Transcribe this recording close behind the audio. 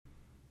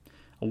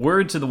A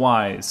word to the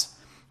wise.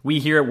 We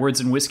here at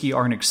Words and Whiskey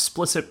are an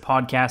explicit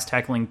podcast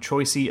tackling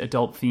choicey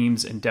adult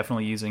themes and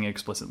definitely using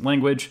explicit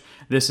language.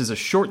 This is a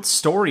short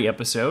story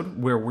episode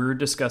where we're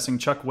discussing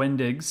Chuck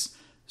Wendig's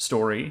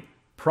story,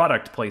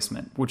 Product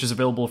Placement, which is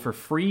available for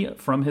free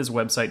from his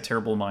website,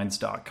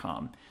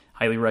 terribleminds.com.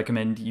 Highly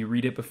recommend you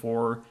read it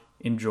before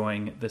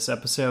enjoying this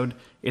episode.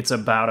 It's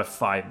about a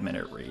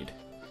 5-minute read.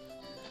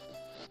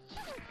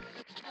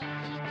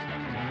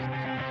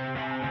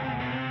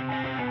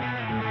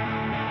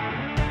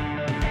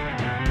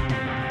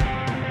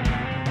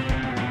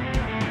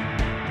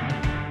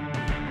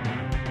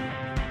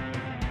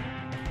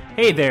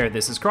 Hey there,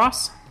 this is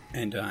Cross.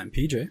 And I'm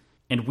PJ.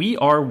 And we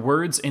are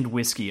Words and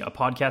Whiskey, a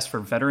podcast for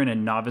veteran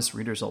and novice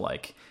readers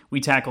alike.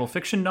 We tackle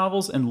fiction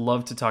novels and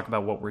love to talk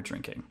about what we're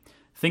drinking.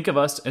 Think of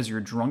us as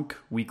your drunk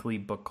weekly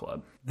book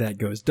club. That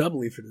goes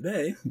doubly for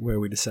today, where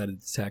we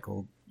decided to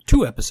tackle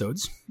 2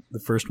 episodes. The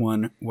first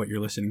one, what you're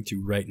listening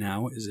to right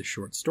now, is a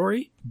short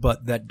story,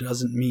 but that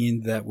doesn't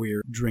mean that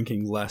we're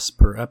drinking less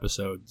per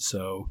episode,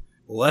 so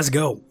let's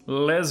go.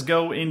 Let's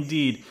go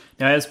indeed.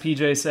 Now, as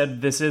PJ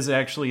said, this is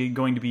actually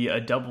going to be a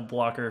double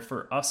blocker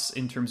for us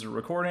in terms of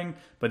recording,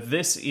 but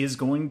this is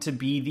going to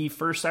be the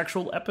first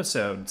actual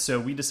episode. So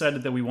we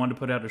decided that we wanted to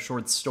put out a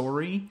short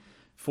story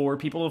for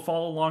people to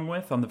follow along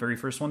with on the very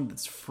first one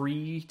that's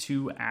free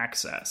to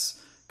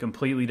access.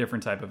 Completely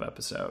different type of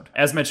episode.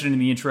 As mentioned in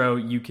the intro,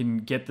 you can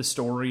get the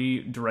story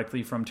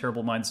directly from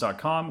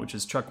terribleminds.com, which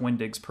is Chuck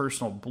Wendig's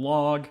personal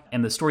blog.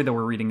 And the story that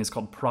we're reading is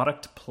called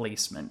Product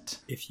Placement.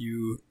 If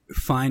you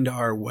find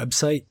our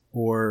website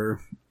or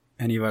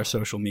any of our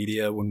social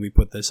media when we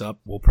put this up,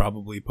 we'll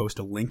probably post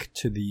a link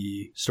to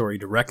the story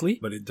directly,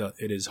 but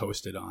it is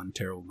hosted on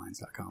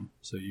terribleminds.com,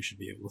 so you should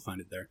be able to find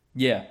it there.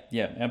 Yeah,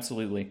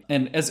 absolutely.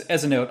 And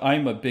as a note,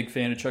 I'm a big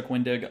fan of Chuck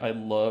Wendig. I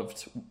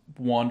loved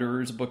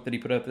Wanderers, a book that he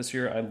put out this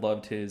year. I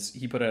loved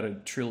he put out a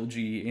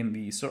trilogy in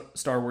the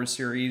Star Wars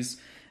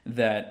series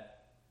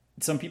that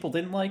some people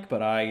didn't like,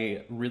 but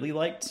I really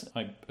liked.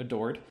 I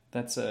adored.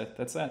 That's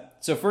that.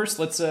 So first,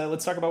 let's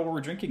talk about what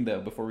we're drinking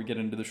though before we get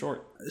into the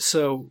short.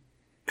 So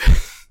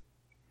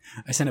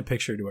I sent a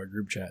picture to our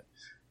group chat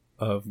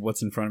of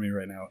what's in front of me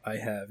right now. I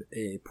have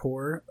a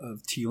pour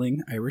of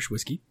Teeling Irish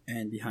whiskey,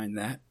 and behind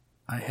that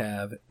I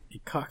have a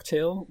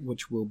cocktail,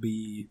 which will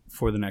be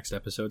for the next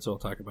episode, so I'll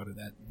talk about it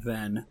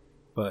then.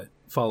 But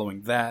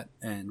following that,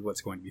 and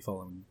what's going to be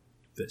following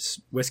this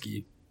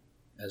whiskey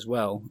as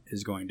well,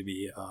 is going to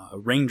be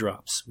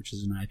Raindrops, which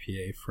is an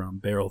IPA from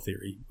Barrel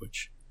Theory,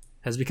 which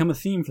has become a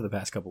theme for the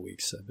past couple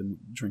weeks. I've been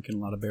drinking a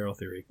lot of Barrel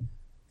Theory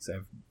because I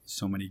have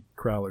so many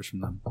growlers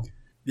from them.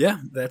 Yeah,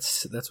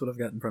 that's what I've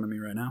got in front of me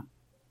right now.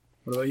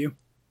 What about you?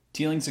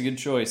 Teeling's a good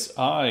choice.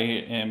 I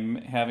am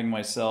having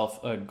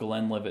myself a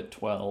Glenlivet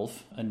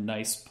 12, a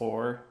nice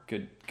pour,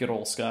 good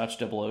old Scotch,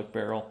 double oak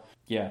barrel.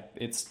 Yeah,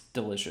 it's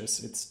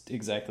delicious. It's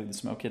exactly the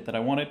smoke hit that I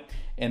wanted.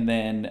 And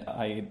then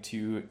I had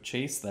to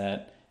chase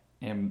that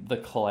in the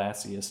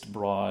classiest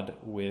broad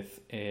with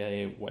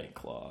a White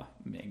Claw,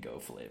 mango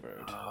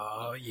flavored.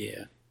 Oh,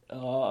 yeah.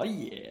 Oh,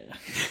 yeah.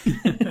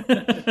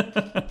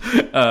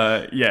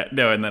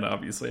 And then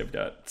obviously I've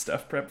got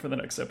stuff prepped for the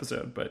next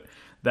episode, but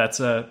that's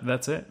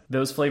it.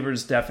 Those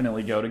flavors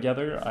definitely go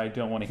together. I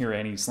don't want to hear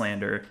any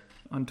slander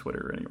on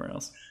Twitter or anywhere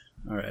else.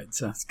 All right,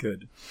 sounds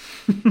good.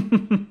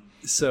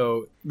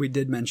 So we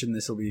did mention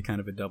this will be kind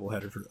of a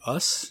doubleheader for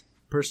us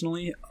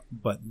personally,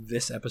 but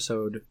this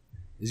episode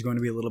is going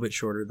to be a little bit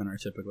shorter than our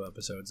typical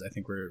episodes. I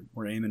think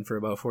we're aiming for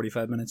about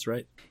 45 minutes,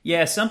 right?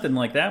 Yeah, something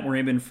like that. We're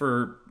aiming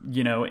for,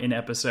 an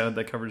episode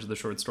that covers the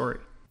short story.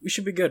 We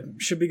should be good.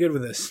 Should be good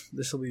with this.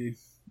 This will be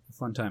a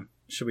fun time.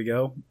 Should we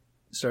go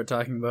start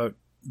talking about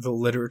the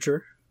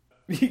literature?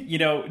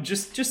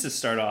 Just to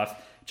start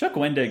off, Chuck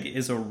Wendig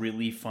is a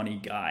really funny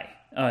guy.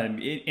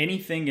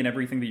 Anything and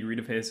everything that you read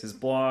of his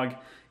blog,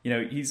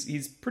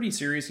 he's pretty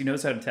serious. He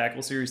knows how to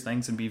tackle serious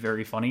things and be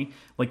very funny.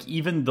 Like,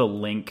 even the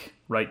link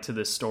right to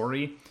this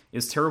story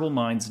is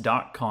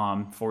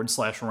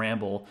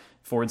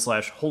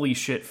terribleminds.com/ramble/holy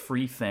shit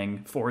free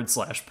thing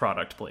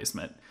 /product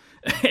placement.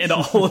 And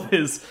all of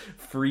his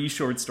free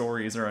short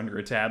stories are under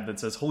a tab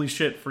that says holy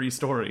shit free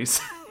stories.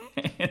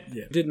 Yeah,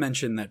 I did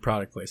mention that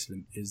Product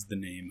Placement is the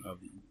name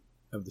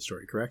of the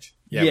story, correct?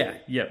 Yeah,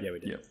 we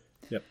did.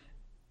 Yep.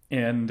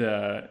 And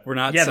we're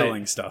not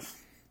selling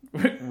stuff.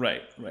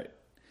 Right.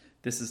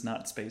 This is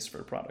not space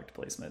for product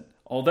placement.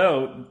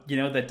 Although,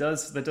 that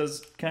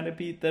does kind of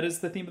that is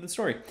the theme of the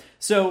story.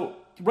 So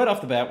right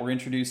off the bat, we're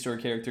introduced to our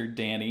character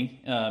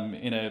Danny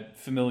in a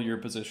familiar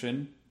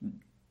position,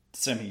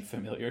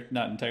 semi-familiar,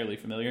 not entirely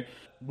familiar,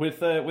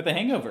 with a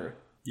hangover.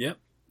 Yep.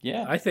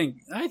 Yeah. I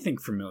think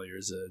familiar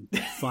is a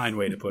fine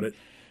way to put it.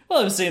 Well,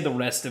 I was saying the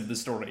rest of the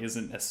story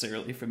isn't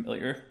necessarily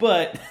familiar,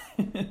 but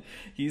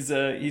he's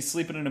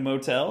sleeping in a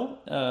motel,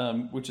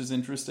 which is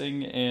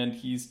interesting, and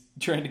he's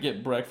trying to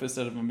get breakfast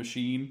out of a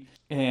machine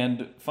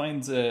and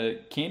finds a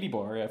candy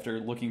bar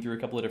after looking through a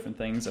couple of different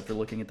things, after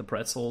looking at the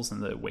pretzels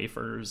and the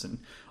wafers and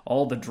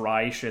all the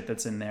dry shit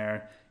that's in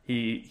there.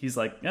 He's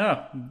like,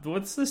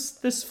 what's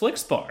this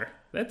Flix bar?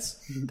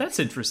 That's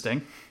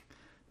interesting.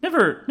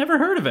 never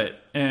heard of it,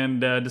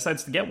 and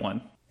decides to get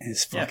one.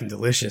 It's fucking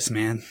delicious,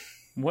 man.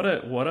 What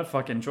a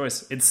fucking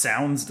choice. It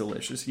sounds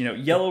delicious. You know,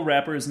 yellow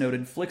wrapper is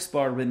noted, Flix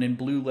bar written in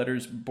blue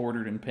letters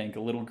bordered in pink, a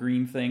little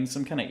green thing,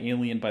 some kind of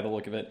alien by the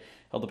look of it,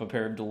 held up a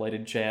pair of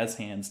delighted jazz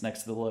hands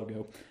next to the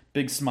logo.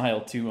 Big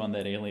smile, too, on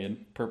that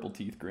alien, purple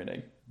teeth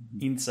grinning.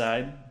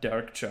 Inside,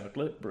 dark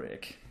chocolate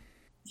brick.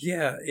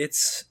 Yeah,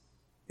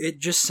 it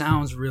just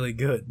sounds really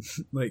good.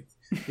 Like,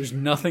 there's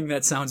nothing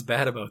that sounds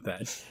bad about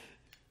that.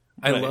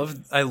 I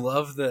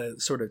love the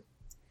sort of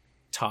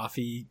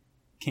toffee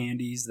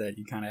candies that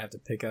you kind of have to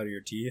pick out of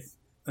your teeth.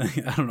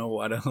 I don't know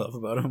what I love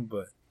about them,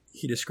 but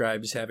he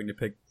describes having to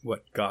pick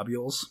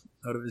globules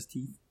out of his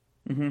teeth.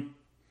 Mm-hmm.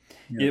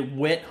 Yeah.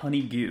 Wet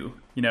honey goo.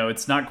 You know,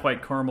 it's not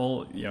quite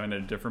caramel. You know, in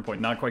a different point,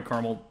 not quite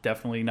caramel.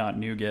 Definitely not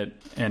nougat.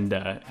 And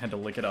had to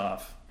lick it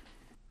off.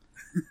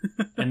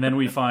 And then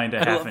we find a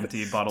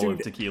half-empty bottle of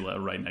tequila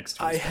right next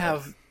to it. I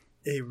have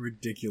a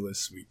ridiculous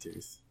sweet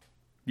tooth.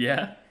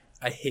 Yeah?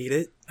 I hate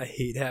it. I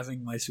hate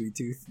having my sweet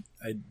tooth.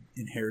 I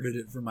inherited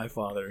it from my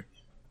father.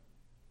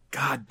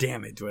 God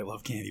damn it, do I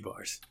love candy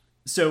bars.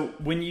 So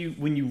when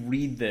you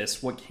read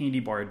this, what candy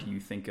bar do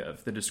you think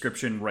of? The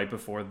description right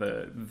before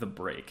the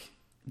break.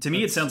 To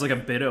me, it sounds like a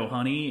Bit-O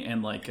honey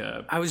and like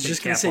a I was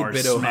just going to say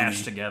Bit-O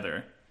smashed honey.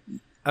 Together.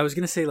 I was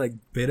going to say like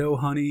Bit-O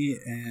honey,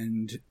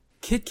 and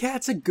Kit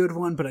Kat's a good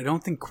one, but I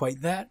don't think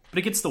quite that. But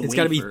it gets the it's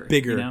wafer. It's got to be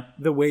bigger. You know?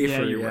 The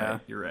wafer,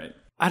 You're right.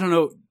 I don't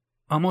know.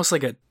 Almost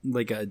like a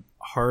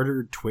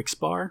harder Twix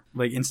bar.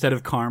 Like instead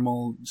of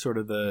caramel, sort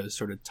of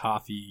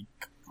toffee,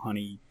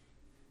 honey,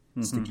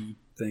 sticky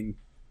thing.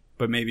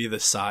 But maybe the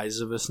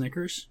size of a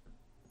Snickers.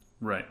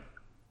 Right.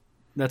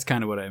 That's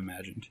kind of what I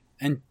imagined.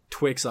 And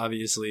Twix,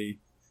 obviously,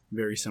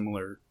 very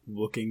similar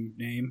looking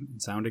name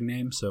and sounding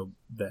name, so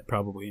that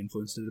probably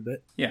influenced it a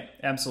bit. Yeah,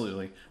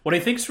 absolutely. What I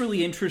think is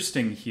really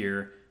interesting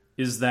here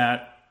is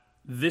that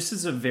this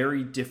is a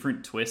very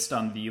different twist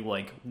on the,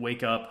 like,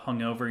 wake up,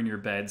 hungover in your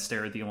bed,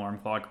 stare at the alarm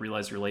clock,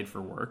 realize you're late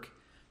for work.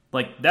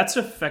 Like, that's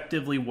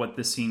effectively what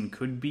this scene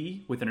could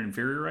be with an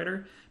inferior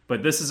writer,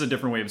 but this is a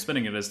different way of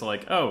spinning it as to,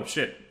 like, oh,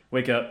 shit,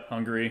 wake up,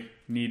 hungry,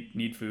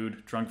 need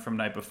food, drunk from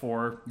night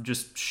before,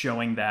 just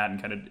showing that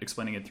and kind of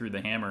explaining it through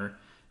the hammer.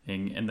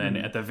 And then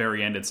at the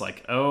very end, it's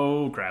like,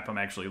 oh, crap, I'm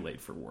actually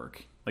late for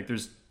work. Like,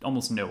 there's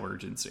almost no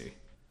urgency.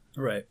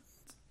 Right.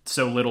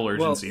 So little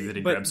urgency that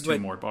he grabs two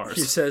more bars.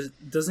 He says,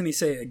 doesn't he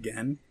say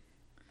again?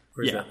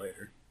 Or is that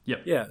later?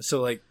 Yep. Yeah,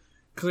 so, like,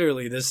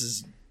 clearly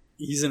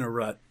he's in a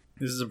rut.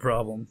 This is a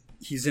problem.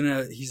 He's in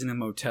a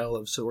motel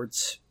of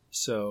sorts,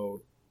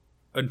 so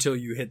until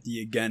you hit the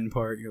again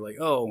part, you're like,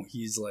 oh,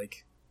 he's,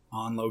 like,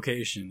 on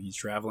location. He's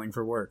traveling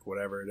for work,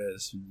 whatever it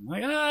is.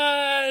 Like,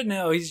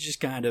 no, he's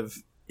just kind of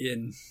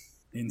in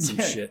some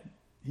shit.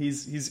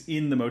 He's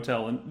in the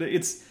motel, and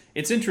it's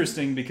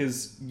interesting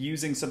because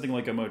using something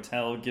like a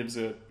motel gives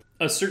a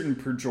certain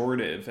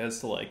pejorative as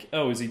to, like,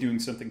 oh, is he doing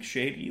something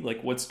shady?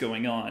 Like, what's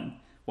going on?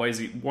 Why is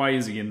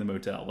he in the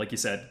motel? Like you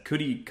said,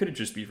 could it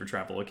just be for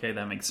travel? Okay,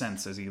 that makes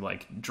sense. Is he,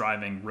 like,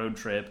 driving, road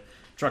trip,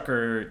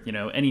 trucker, you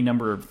know, any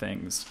number of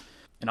things?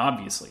 And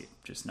obviously,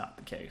 just not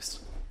the case.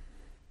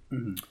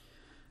 Mm-hmm.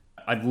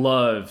 I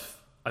love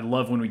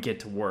when we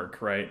get to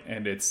work, right?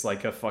 And it's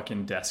like a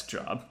fucking desk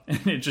job.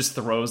 And it just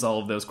throws all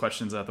of those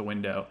questions out the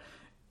window.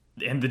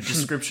 And the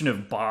description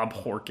of Bob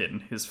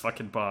Horkin, his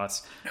fucking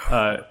boss,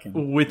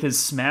 with his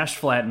smashed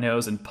flat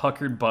nose and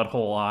puckered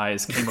butthole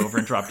eyes, came over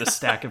and dropped a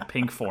stack of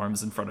pink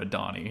forms in front of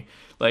Donnie.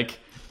 Like,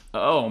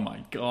 oh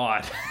my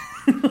god.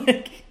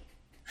 Like,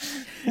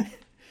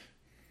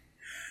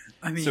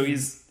 I mean, so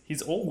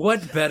he's old.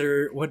 What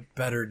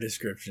better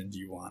description do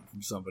you want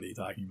from somebody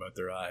talking about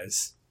their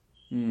eyes?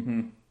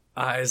 Mm-hmm.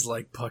 Eyes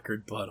like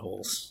puckered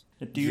buttholes.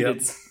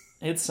 Dude,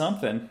 it's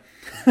something.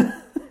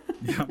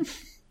 Yep.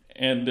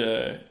 And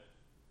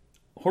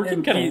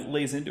Horkin kind of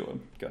lays into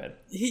him. Go ahead.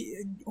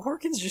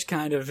 Horkin's just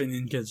kind of an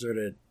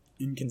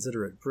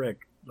inconsiderate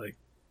prick. Like,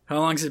 how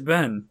long's it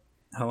been?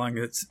 How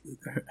long's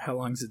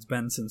it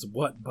been since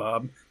what,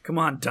 Bob? Come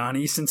on,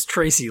 Donnie, since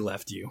Tracy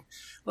left you.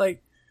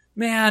 Like,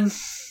 man,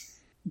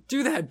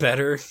 do that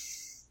better.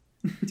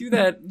 Do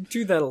that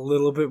a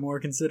little bit more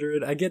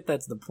considerate. I get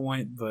that's the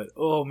point, but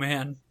oh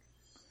man,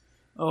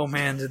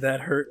 did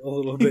that hurt a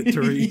little bit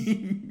to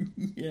read?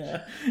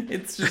 Yeah,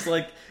 it's just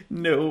like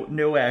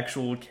no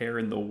actual care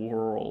in the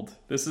world.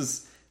 This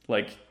is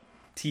like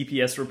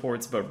TPS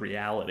reports about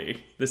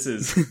reality. This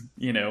is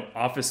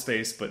Office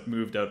Space, but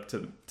moved up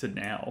to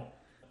now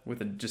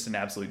with just an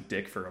absolute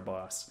dick for a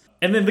boss.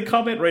 And then the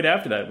comment right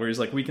after that, where he's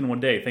like, "Weekend one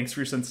day, thanks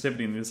for your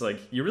sensitivity," and he's like,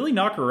 "You really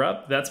knock her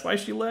up? That's why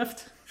she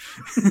left."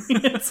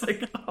 It's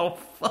like, oh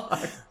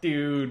fuck,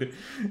 dude.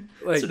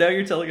 Like, so now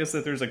you're telling us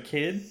that there's a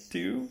kid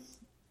too?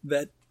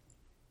 That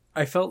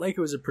I felt like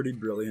it was a pretty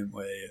brilliant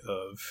way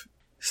of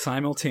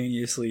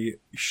simultaneously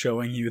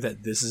showing you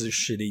that this is a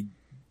shitty,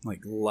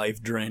 like,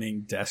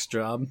 life-draining desk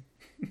job,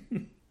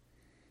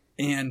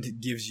 and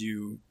gives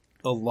you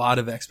a lot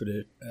of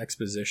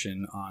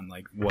exposition on,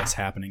 like, what's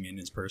happening in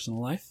his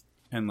personal life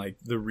and, like,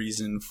 the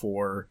reason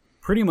for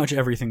pretty much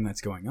everything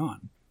that's going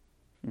on.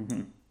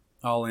 Mm-hmm.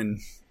 all in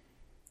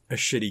a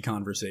shitty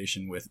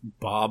conversation with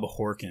Bob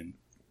Horkin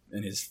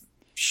and his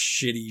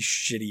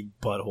shitty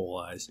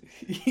butthole eyes.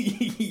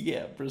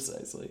 Yeah,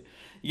 precisely.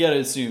 You gotta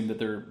assume that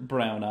they're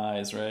brown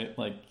eyes, right?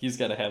 Like, he's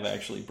gotta have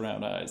actually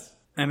brown eyes.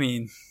 I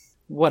mean,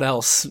 what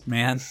else,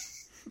 man?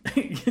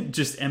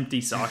 Just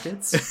empty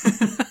sockets?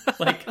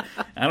 Like,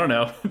 I don't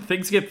know.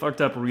 Things get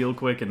fucked up real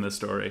quick in this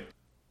story.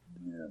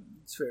 Yeah,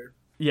 it's fair.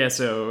 Yeah,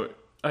 so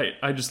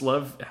I just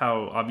love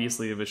how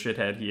obviously of a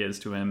shithead he is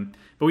to him.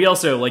 But we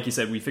also, like you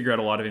said, we figure out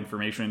a lot of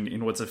information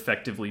in what's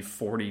effectively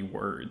 40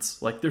 words.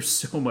 Like, there's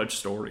so much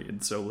story in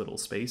so little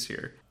space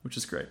here, which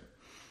is great.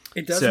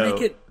 It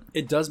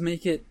does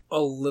make it a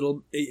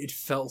little, it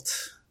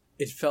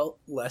felt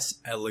less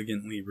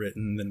elegantly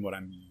written than what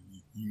I'm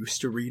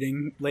used to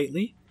reading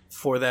lately,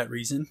 for that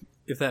reason,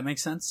 if that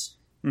makes sense.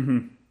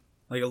 Mm-hmm.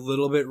 Like, a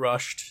little bit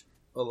rushed,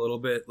 a little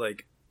bit,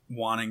 like,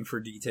 wanting for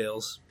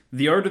details.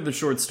 The art of the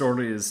short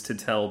story is to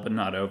tell but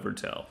not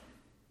overtell.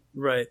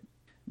 Right.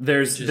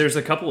 There's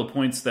a couple of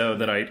points, though,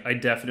 that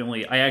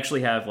I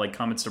actually have, like,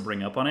 comments to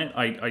bring up on it.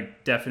 I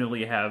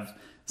definitely have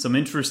some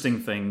interesting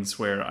things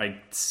where I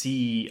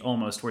see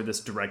almost where this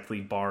directly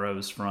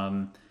borrows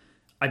from,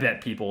 I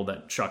bet, people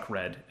that Chuck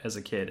read as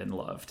a kid and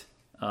loved.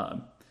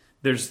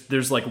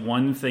 There's like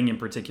one thing in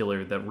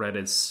particular that read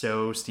as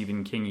so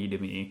Stephen King-y to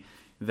me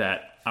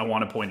that I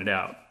want to point it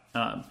out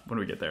when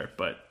we get there.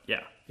 But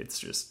yeah,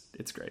 it's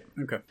great.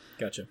 Okay,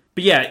 gotcha.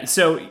 But yeah,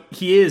 so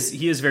he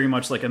is very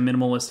much like a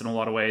minimalist in a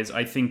lot of ways.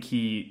 I think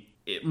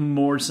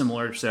more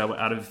similar so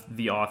out of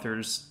the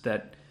authors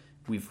that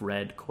we've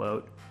read,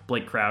 quote,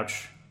 Blake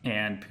Crouch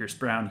and Pierce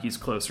Brown, he's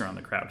closer on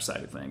the Crouch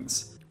side of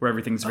things, where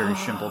everything's very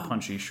simple,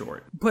 punchy,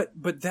 short. But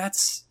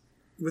that's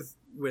with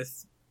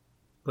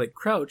Blake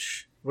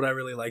Crouch. What I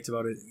really liked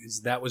about it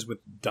is that was with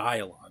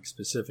dialogue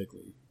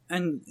specifically,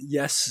 and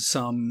yes,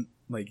 some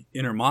like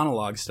inner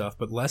monologue stuff,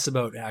 but less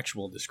about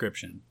actual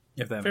description.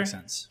 If that makes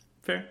sense.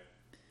 Fair.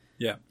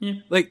 Yeah.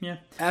 Like, yeah.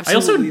 I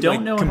also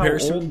don't know how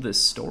old this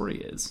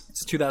story is.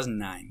 It's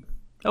 2009.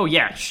 Oh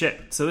yeah,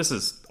 shit. So this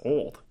is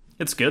old.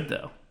 It's good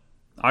though.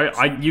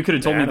 You could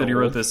have told me that he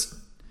wrote this.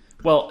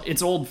 Well,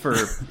 it's old for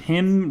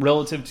him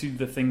relative to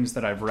the things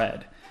that I've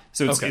read.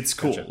 So it's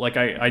cool. Gotcha. Like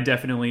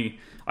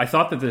I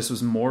thought that this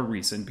was more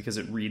recent because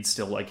it reads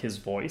still like his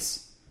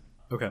voice.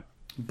 Okay.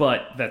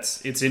 But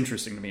it's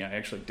interesting to me. I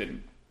actually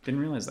didn't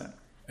realize that.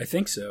 I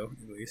think so,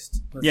 at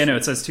least. No,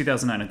 it says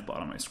 2009 at the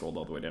bottom. I scrolled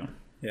all the way down.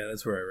 Yeah,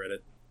 that's where I read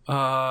it.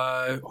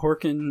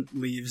 Horkin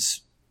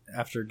leaves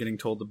after getting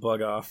told to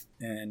bug off,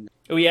 and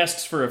he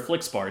asks for a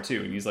Flixbar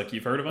too, and he's like,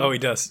 "You've heard of him?" Oh, he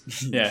does.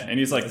 Yeah, and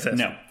he's like,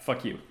 "No,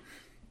 fuck you."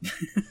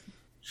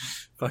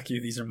 Fuck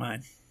you, these are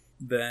mine.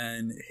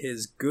 Then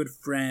his good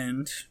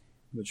friend,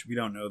 which we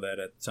don't know that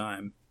at the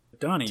time,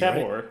 Donnie,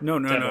 Tabor. Right? No,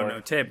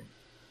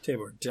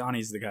 Tabor.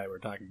 Donnie's the guy we're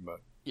talking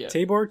about. Yeah.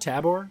 Tabor.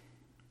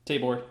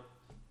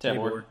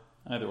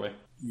 Either way.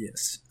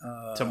 Yes.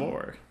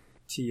 Tabor.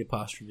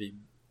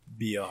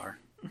 T''BR.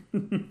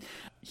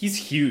 He's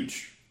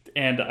huge.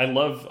 And I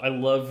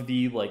love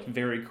the like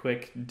very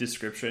quick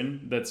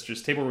description that's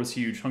just Tabor was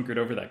huge, hunkered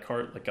over that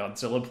cart like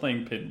Godzilla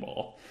playing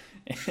pinball.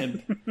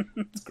 And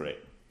it's great.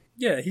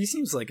 Yeah, he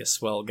seems like a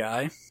swell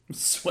guy.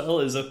 Swell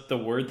is the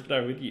word that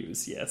I would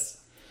use,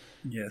 yes.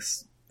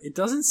 Yes. It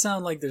doesn't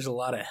sound like there's a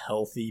lot of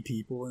healthy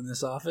people in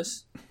this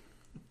office.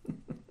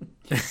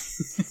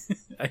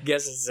 I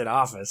guess it's an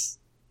office.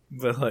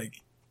 But,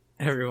 like,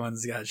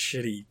 everyone's got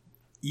shitty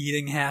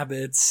eating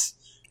habits.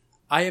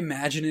 I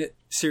imagine it,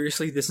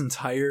 seriously, this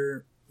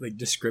entire, like,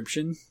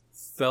 description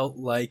felt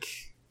like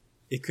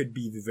it could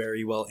be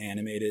very well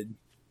animated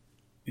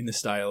in the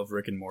style of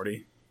Rick and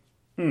Morty.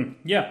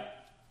 Yeah.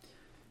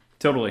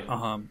 Totally.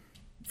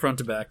 Front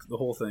to back, the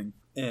whole thing.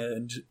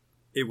 And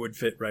it would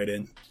fit right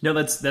in. No,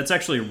 that's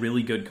actually a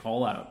really good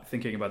call out,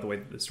 thinking about the way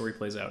that the story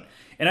plays out.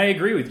 And I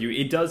agree with you.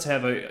 It does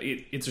have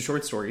it's a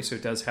short story, so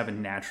it does have a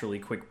naturally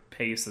quick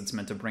pace that's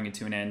meant to bring it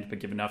to an end, but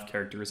give enough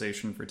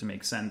characterization for it to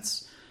make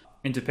sense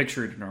and to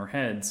picture it in our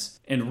heads.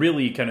 And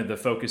really kind of the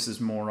focus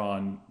is more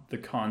on the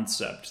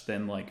concept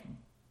than like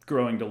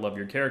growing to love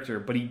your character.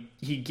 But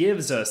he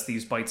gives us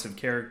these bites of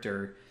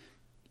character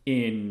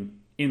in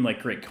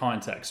like great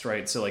context,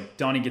 right? So like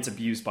Donnie gets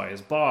abused by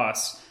his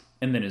boss,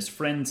 and then his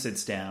friend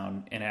sits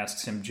down and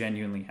asks him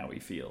genuinely how he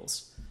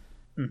feels.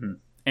 Mm-hmm.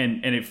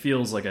 And it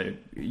feels like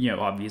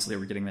obviously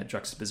we're getting that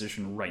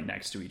juxtaposition right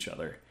next to each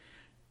other.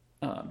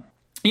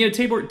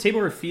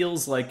 Tabor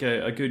feels like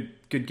a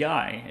good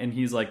guy, and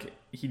he's like,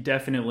 he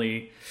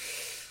definitely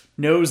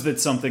knows that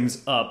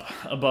something's up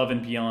above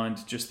and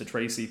beyond just the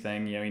Tracy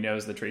thing. He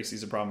knows that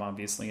Tracy's a problem,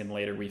 obviously, and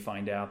later we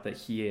find out that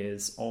he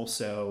is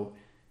also,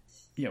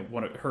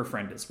 one of her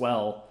friend as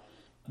well.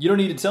 You don't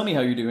need to tell me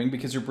how you're doing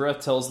because your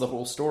breath tells the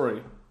whole story.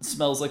 It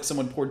smells like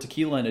someone poured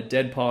tequila in a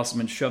dead possum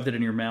and shoved it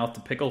in your mouth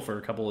to pickle for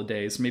a couple of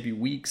days, maybe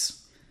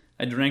weeks.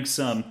 I drank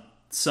some,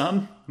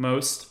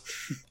 most,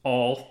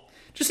 all.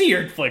 Just a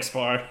year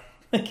Flixbar.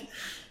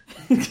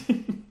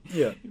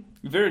 Yeah.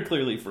 Very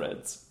clearly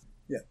friends.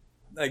 Yeah.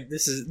 Like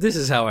this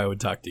is how I would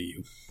talk to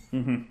you.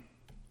 Mm-hmm.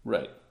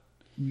 Right.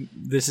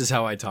 This is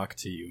how I talk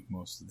to you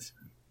most of the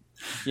time.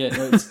 Yeah,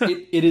 no,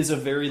 it is a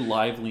very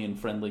lively and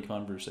friendly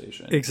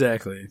conversation.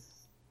 Exactly.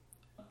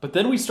 But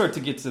then we start to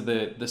get to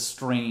the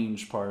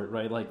strange part,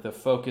 right? Like the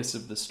focus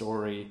of the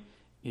story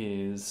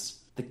is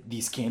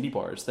these candy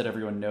bars that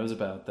everyone knows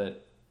about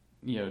that,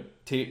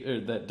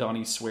 that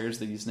Donnie swears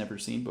that he's never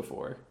seen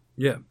before.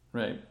 Yeah.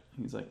 Right.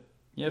 He's like,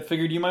 yeah,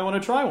 figured you might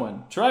want to try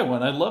one. Try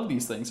one. I love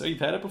these things. Oh, you've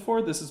had it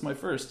before? This is my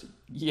first.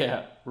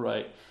 Yeah,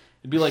 right.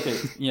 It'd be like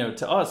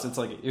to us, it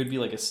would be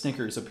like a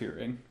Snickers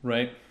appearing,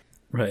 right?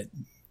 Right.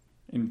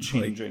 And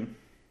changing.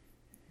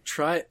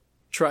 Like,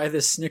 try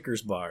this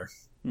Snickers bar.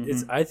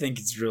 Mm-hmm. I think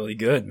it's really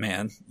good,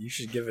 man. You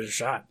should give it a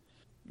shot.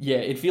 Yeah,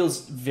 it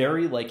feels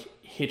very like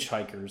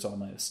Hitchhikers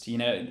almost.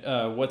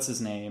 What's his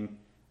name?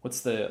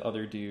 What's the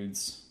other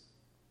dude's?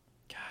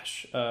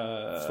 Gosh.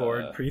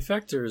 Ford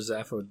Prefect or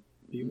Zaffo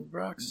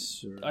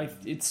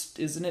Beeblebrox?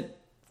 Isn't it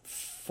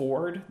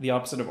Ford, the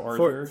opposite of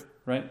Arthur,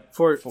 right?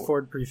 Ford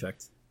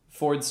Prefect.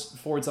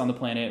 Ford's on the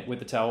planet with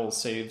the towel,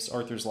 saves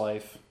Arthur's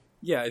life.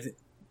 Yeah,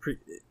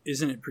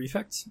 isn't it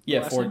Prefect?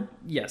 Yeah, Ford. Name?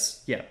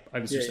 Yes, yeah. I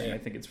was just saying. Yeah. I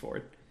think it's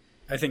Ford.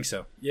 I think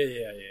so.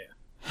 Yeah.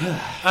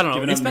 I don't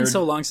know. It's been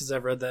so long since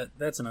I've read that.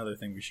 That's another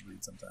thing we should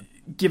read sometime.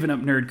 Giving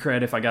up nerd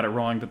cred if I got it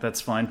wrong, but that's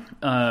fine.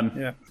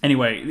 Yeah.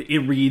 Anyway,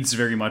 it reads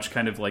very much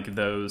kind of like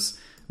those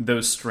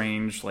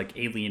strange like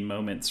alien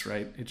moments,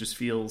 right? It just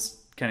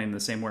feels kind of in the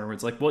same way where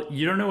it's like, well,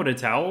 you don't know what a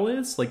towel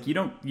is? Like you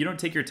don't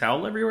take your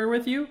towel everywhere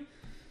with you?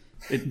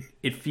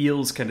 It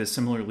feels kind of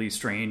similarly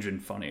strange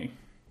and funny.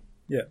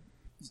 Yeah.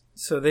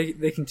 So they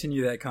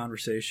continue that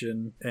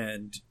conversation,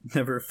 and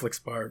never a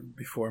Flixbar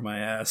before my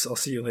ass. I'll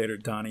see you later,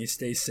 Donnie.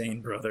 Stay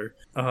sane, brother.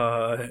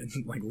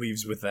 Like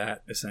leaves with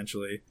that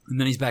essentially, and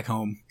then he's back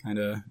home, kind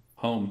of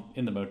home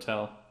in the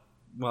motel.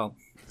 Well,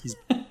 he's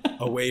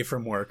away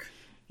from work,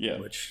 yeah,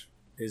 which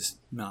is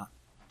not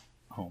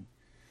home.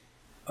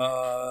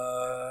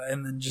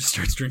 And then just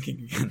starts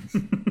drinking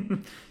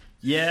again.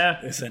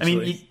 Yeah, essentially.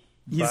 I mean,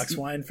 box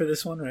wine for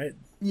this one, right?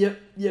 Yep.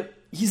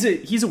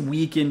 He's a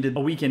week into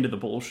the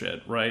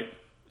bullshit, right?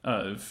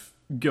 Of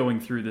going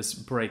through this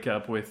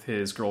breakup with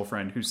his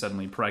girlfriend who's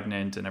suddenly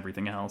pregnant and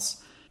everything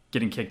else,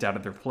 getting kicked out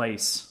of their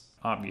place,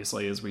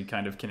 obviously, as we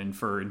kind of can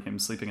infer in him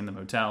sleeping in the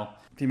motel.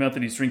 The amount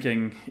that he's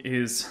drinking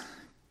is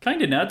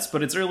kind of nuts,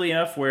 but it's early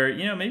enough where,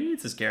 maybe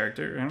it's his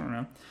character. I don't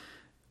know.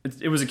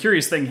 It was a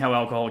curious thing how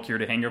alcohol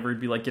cured a hangover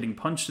would be like getting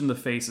punched in the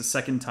face a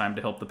second time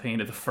to help the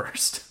pain of the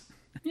first.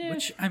 Yeah.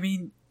 Which, I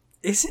mean,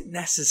 isn't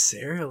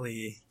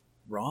necessarily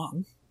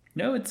wrong.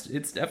 No,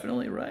 it's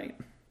definitely right.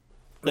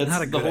 That's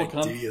not a good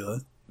idea.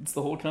 It's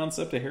the whole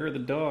concept of hair of the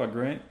dog,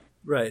 right?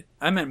 Right.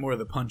 I meant more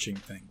the punching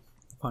thing.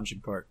 The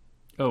punching part.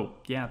 Oh,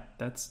 yeah,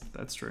 that's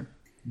true.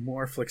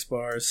 More Flix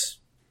bars.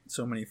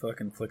 So many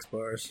fucking Flix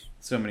bars.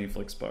 So many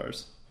Flix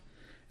bars.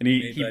 And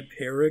made by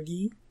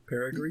Perigee,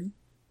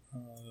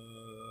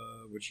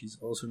 which he's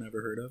also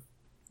never heard of.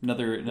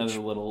 Another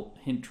little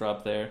hint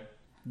drop there.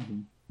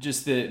 Mm-hmm.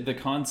 Just the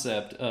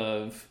concept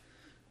of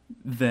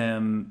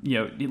them,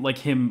 like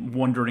him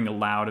wondering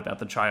aloud about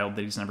the child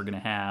that he's never going to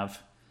have.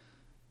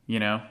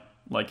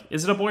 Like,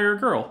 is it a boy or a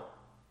girl?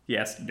 He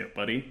asked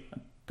nobody.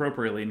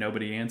 Appropriately,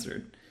 nobody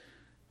answered.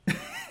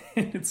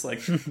 It's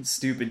like,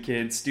 stupid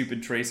kid,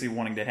 stupid Tracy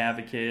wanting to have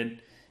a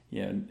kid.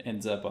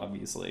 Ends up,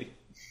 obviously,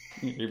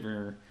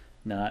 never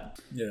not.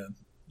 Yeah,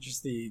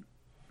 just the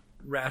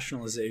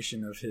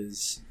rationalization of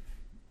his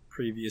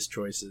previous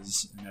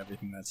choices and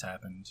everything that's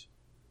happened,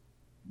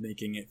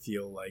 making it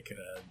feel like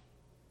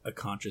a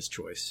conscious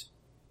choice.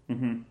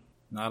 Mm-hmm.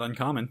 Not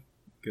uncommon.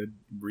 Good,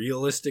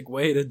 realistic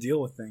way to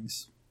deal with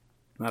things.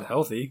 Not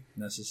healthy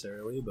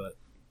necessarily, but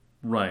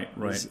right.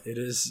 It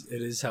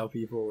is how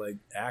people like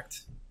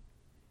act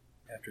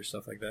after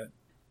stuff like that.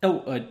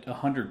 Oh,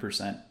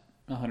 100%,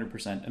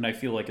 100%. And I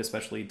feel like,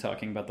 especially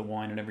talking about the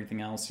wine and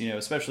everything else,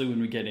 especially when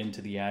we get into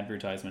the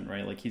advertisement,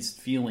 right? Like he's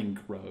feeling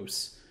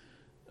gross,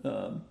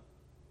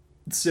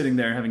 sitting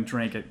there having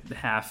drank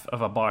half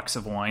of a box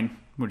of wine,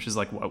 which is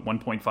like what,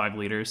 1.5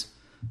 liters.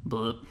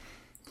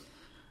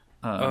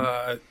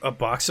 A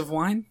box of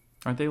wine?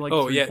 Aren't they like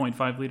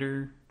 3.5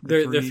 liter?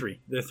 They're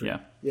three. Yeah.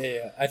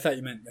 Yeah. I thought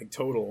you meant like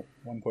total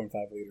 1.5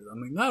 liters. I'm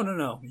like,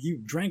 no. You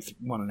drank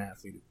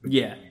 1.5 liters.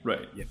 Yeah,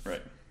 right. Yeah.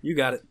 Right. You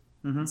got it.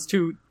 Mm-hmm. It's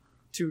two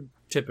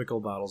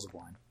typical bottles of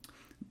wine.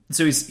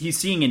 So he's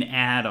seeing an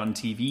ad on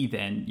TV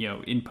then,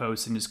 in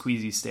post in his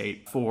queasy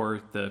state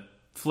for the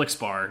Flix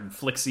bar. And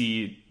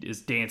Flixie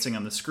is dancing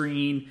on the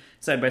screen,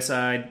 side by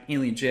side,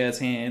 alien jazz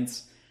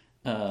hands.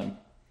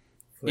 Flixie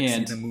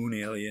and the moon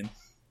alien.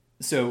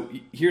 So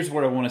here's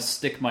where I want to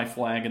stick my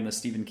flag in the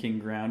Stephen King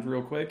ground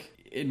real quick.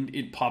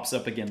 It pops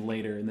up again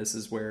later, and this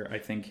is where I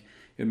think it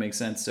would make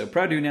sense. So,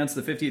 proud to announce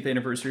the 50th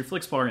anniversary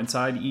Flix bar.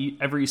 Inside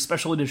every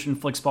special edition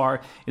Flix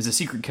bar is a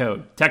secret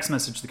code. Text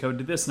message the code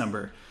to this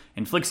number,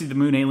 and Flixie the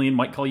Moon Alien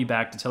might call you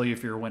back to tell you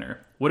if you're a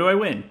winner. What do I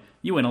win?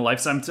 You win a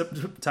lifetime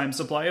time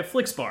supply of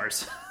Flix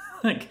bars.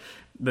 Like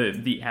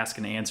the ask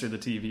and answer the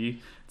TV.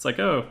 It's like,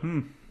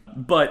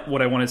 But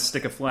what I want to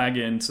stick a flag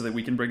in so that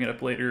we can bring it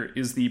up later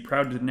is the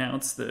proud to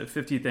announce the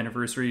 50th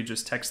anniversary.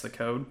 Just text the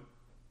code.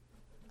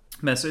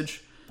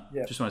 message.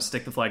 Yeah. Just want to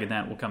stick the flag in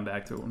that. We'll come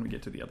back to it when we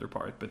get to the other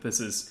part. But this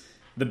is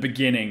the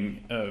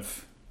beginning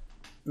of...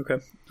 Okay.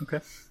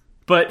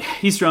 But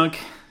he's drunk.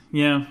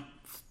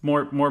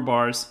 More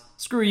bars.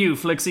 Screw you,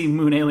 Flixie,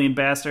 moon alien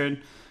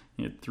bastard.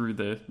 Threw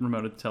the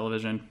remote at the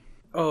television.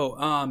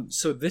 Oh,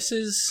 so this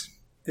is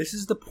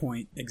the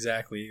point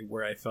exactly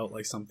where I felt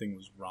like something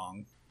was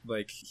wrong.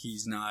 Like,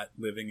 he's not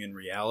living in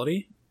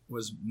reality,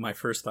 was my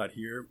first thought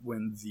here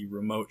when the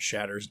remote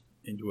shatters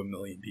into a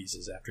million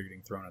pieces after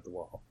getting thrown at the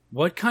wall.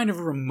 What kind of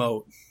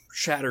remote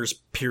shatters,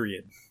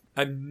 period?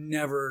 I've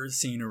never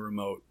seen a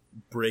remote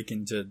break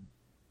into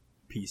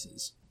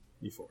pieces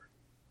before.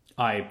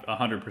 I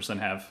 100%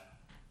 have.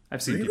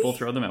 I've seen Really? people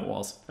throw them at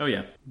walls. Oh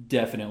yeah,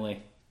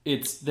 definitely.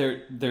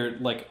 They're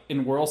like,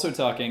 and we're also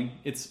talking.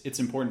 It's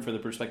important for the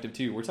perspective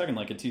too. We're talking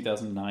like a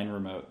 2009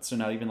 remote, so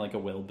not even like a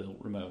well-built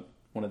remote.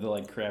 One of the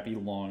like crappy,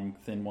 long,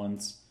 thin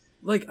ones.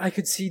 Like, I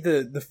could see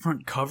the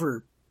front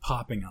cover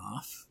popping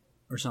off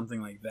or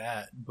something like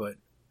that, but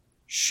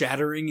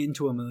shattering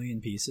into a million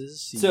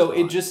pieces seems So odd.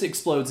 it just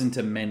explodes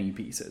into many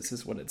pieces,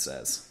 is what it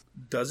says.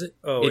 Does it?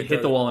 Oh, It hit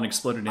does. the wall and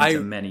exploded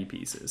into many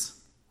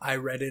pieces. I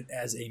read it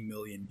as a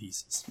million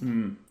pieces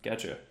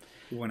Gotcha.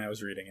 when I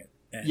was reading it,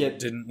 and Yeah.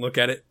 didn't look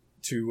at it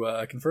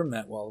to confirm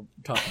that while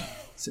talking.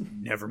 So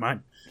never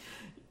mind.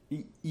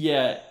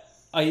 Yeah,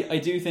 I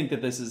do think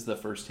that this is the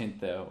first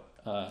hint, though,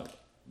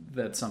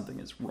 that something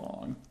is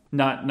wrong.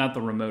 Not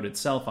the remote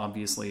itself,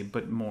 obviously,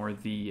 but more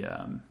the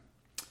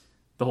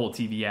whole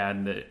TV ad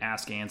and the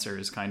ask answer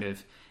is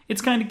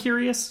it's kind of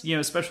curious,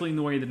 especially in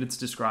the way that it's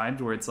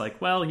described, where it's like,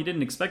 well, he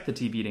didn't expect the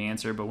TV to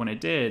answer, but when it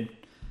did,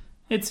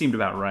 it seemed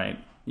about right.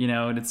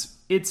 And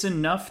it's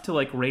enough to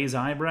like raise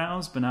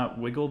eyebrows, but not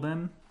wiggle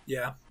them.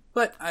 Yeah,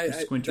 but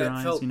Squint your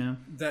eyes,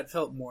 that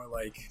felt more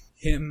like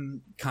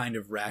him kind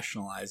of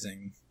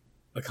rationalizing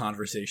a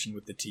conversation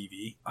with the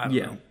TV. I don't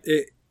know.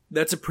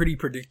 That's a pretty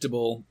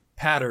predictable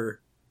pattern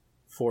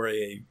for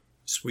a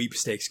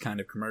sweepstakes kind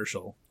of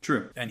commercial.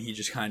 True. And he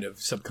just kind of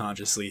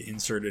subconsciously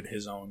inserted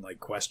his own like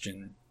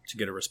question to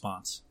get a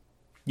response.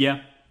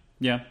 Yeah,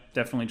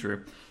 definitely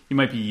true. You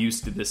might be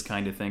used to this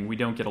kind of thing. We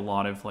don't get a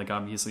lot of, like,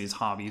 obviously his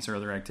hobbies or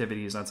other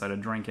activities outside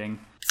of drinking.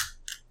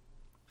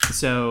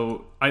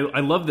 So I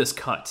love this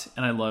cut,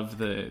 and I love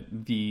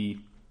the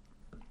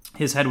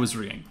his head was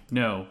ringing.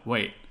 No,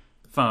 wait,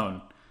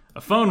 phone.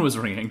 A phone was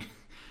ringing.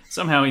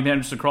 Somehow he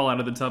managed to crawl out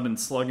of the tub and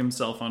slug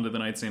himself onto the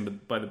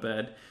nightstand by the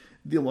bed.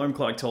 The alarm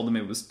clock told him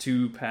it was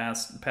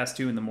past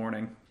 2 in the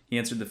morning. He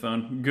answered the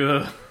phone.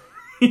 Gah,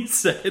 he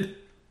said.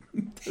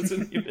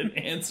 Doesn't even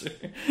answer.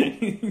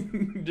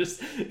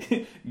 Just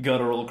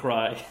guttural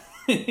cry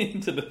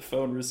into the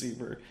phone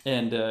receiver.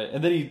 And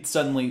then he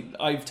suddenly...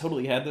 I've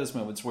totally had those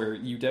moments where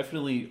you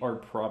definitely are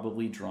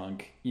probably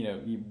drunk.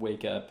 You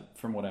wake up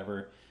from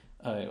whatever,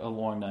 a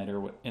long night or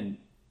what,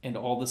 and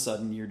all of a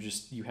sudden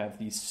you have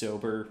these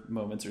sober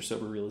moments or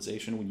sober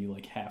realization when you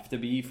like have to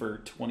be for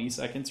 20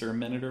 seconds or a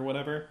minute or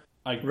whatever.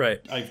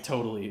 I've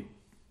totally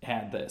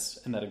had this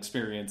and that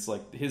experience.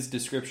 Like, his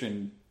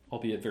description,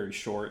 albeit very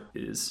short,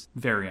 is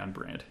very on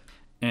brand.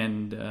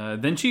 And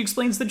then she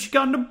explains that she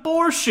got an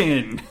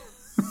abortion.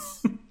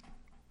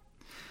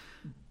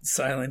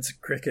 Silence,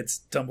 crickets,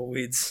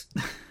 tumbleweeds.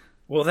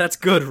 Well, that's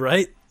good,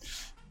 right?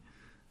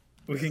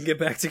 We can get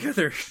back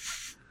together.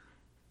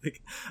 Like,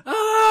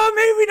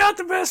 maybe not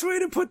the best way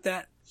to put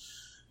that.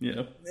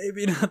 Yeah.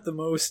 Maybe not the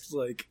most,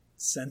 like,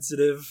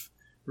 sensitive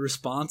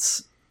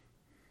response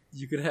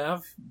you could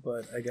have,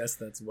 but I guess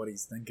that's what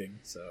he's thinking,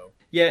 so.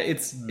 Yeah,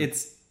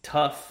 it's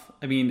tough.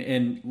 I mean,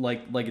 and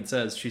like it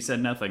says, she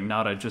said nothing,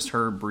 nada, just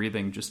her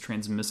breathing, just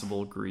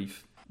transmissible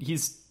grief.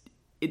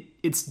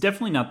 It's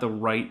definitely not the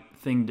right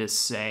thing to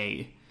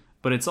say,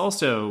 but it's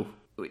also,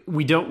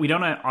 we don't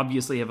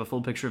obviously have a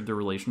full picture of the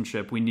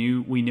relationship. We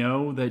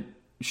know that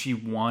she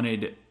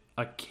wanted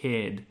a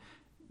kid,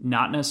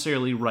 not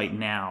necessarily right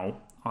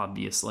now,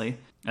 obviously,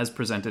 as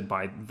presented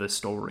by the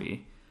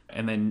story.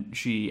 And then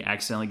she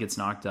accidentally gets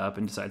knocked up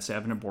and decides to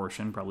have an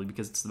abortion, probably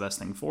because it's the best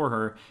thing for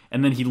her.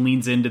 And then he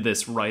leans into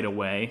this right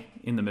away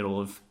in the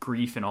middle of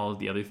grief and all of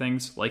the other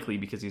things, likely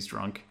because he's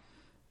drunk.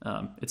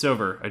 It's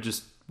over. I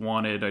just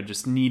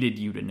needed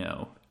you to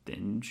know.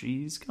 Then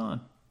she's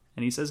gone.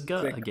 And he says,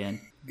 "Guh,"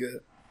 again.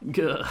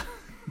 Guh.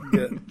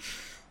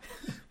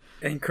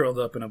 And curled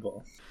up in a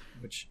ball,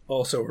 which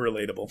also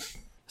relatable.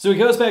 So he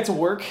goes back to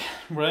work,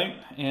 right?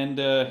 And,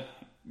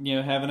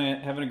 having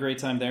a great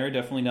time there.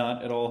 Definitely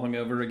not at all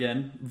hungover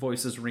again.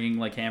 Voices ringing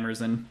like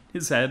hammers in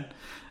his head.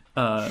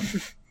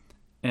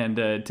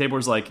 And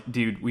Tabor's like,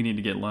 dude, we need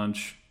to get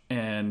lunch.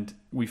 And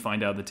we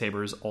find out that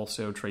Tabor is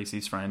also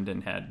Tracy's friend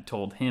and had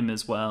told him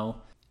as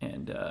well.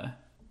 And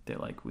they're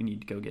like, we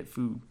need to go get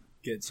food.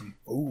 Get some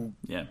food.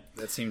 Yeah.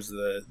 That seems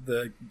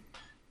the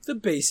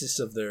basis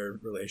of their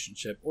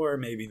relationship, or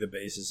maybe the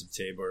basis of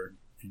Tabor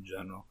in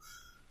general.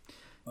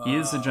 He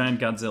is a giant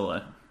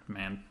Godzilla,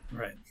 man.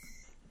 Right.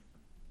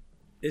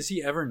 Is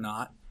he ever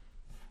not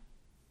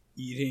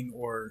eating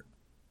or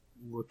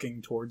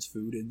looking towards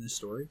food in this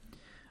story?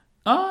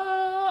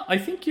 I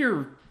think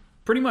you're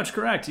pretty much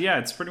correct. Yeah,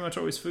 it's pretty much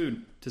always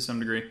food to some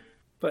degree.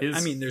 But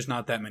I mean, there's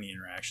not that many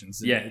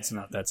interactions. Yeah, it's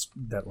not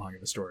that long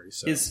of a story.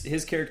 So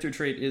his character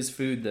trait is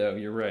food, though.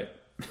 You're right.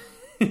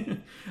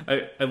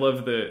 I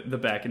love the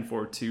back and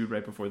forth too.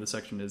 Right before the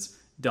section is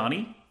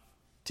Donnie,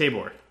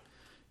 Tabor.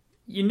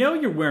 You know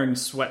you're wearing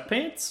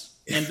sweatpants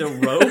and a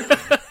robe,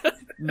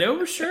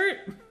 no shirt.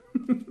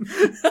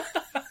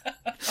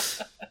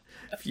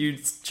 A few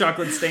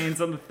chocolate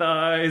stains on the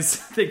thighs,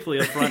 thankfully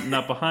up front and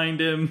not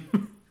behind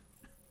him.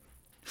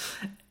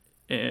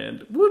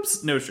 And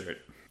whoops, no shirt.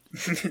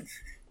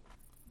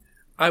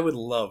 I would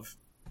love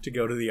to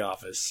go to the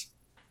office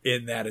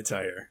in that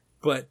attire,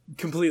 but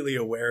completely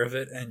aware of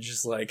it and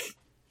just like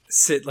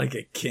sit like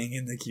a king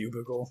in the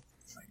cubicle.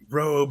 Like,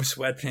 robe,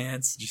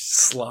 sweatpants,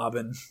 just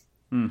slobbing.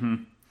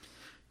 Mm-hmm.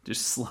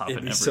 Just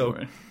slobbing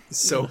everywhere.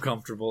 So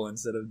comfortable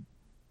instead of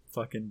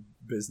fucking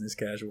business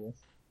casual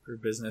or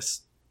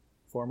business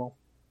formal.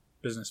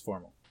 Business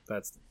formal.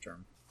 That's the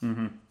term.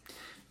 Mm-hmm.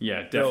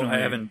 Yeah, definitely.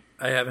 No,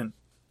 I haven't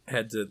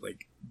had to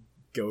like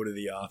go to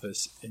the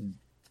office in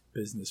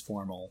business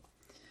formal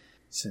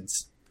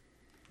since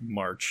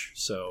March,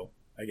 so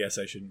I guess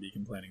I shouldn't be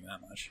complaining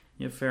that much.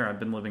 Yeah, fair. I've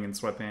been living in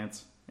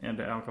sweatpants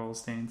and alcohol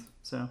stains,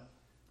 so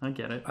I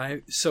get it.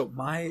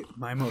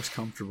 My most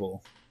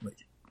comfortable, like,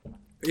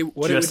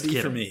 what it would be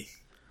for me.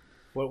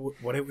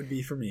 What it would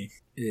be for me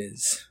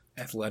is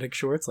athletic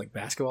shorts, like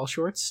basketball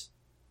shorts,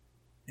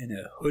 and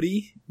a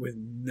hoodie with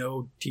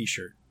no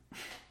t-shirt.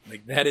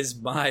 Like, that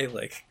is my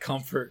like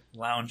comfort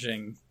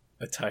lounging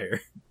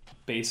attire.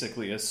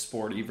 Basically a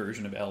sporty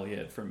version of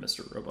Elliot from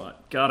Mr.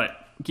 Robot. Got it.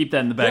 Keep that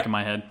in the back of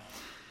my head.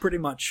 Pretty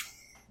much.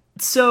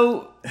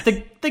 So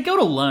they go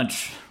to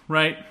lunch,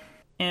 right?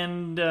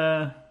 And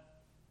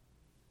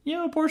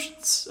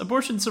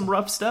abortion's some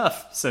rough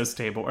stuff, says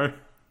Tabor.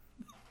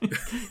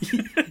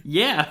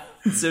 Yeah.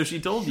 So she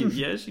told you.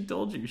 Yeah, she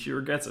told you. She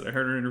regrets it. I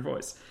heard her in her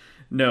voice.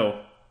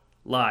 No.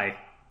 Lie.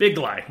 Big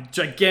lie.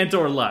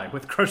 Gigantor lie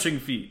with crushing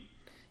feet.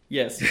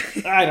 Yes.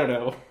 I don't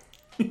know.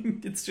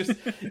 It's just,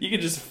 you can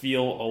just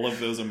feel all of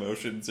those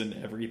emotions and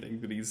everything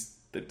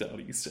that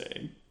Donnie's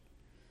saying.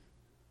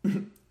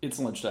 It's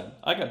lunchtime.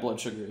 I got blood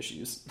sugar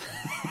issues.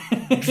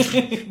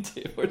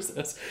 Tabor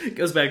says,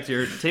 goes back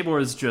to Tabor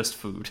is just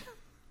food.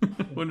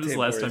 When was the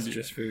last time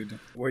just food?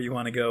 Where you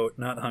want to go?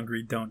 Not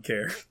hungry. Don't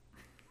care.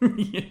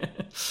 Yeah,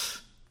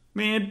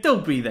 man,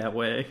 don't be that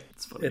way.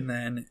 It's funny.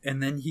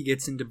 And then he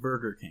gets into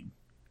Burger King.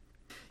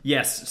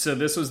 Yes, so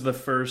this was the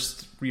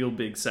first real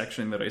big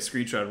section that I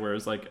screenshot where I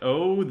was like,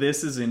 oh,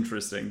 this is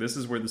interesting. This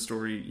is where the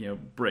story,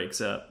 breaks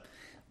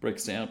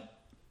down.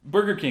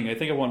 Burger King. I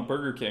think I want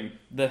Burger King.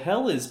 The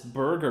hell is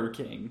Burger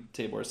King?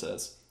 Tabor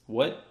says.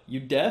 What? You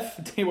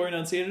deaf? Tabor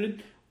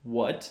enunciated.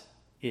 What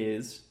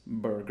is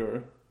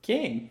Burger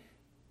King?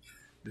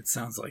 It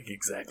sounds like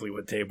exactly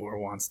what Tabor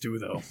wants to,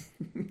 though.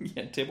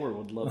 Yeah, Tabor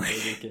would love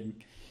Burger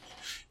King.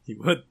 He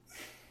would.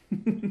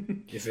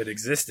 If it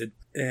existed.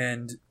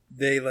 And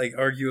they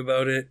argue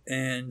about it,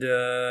 and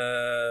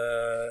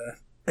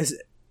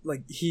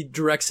he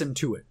directs him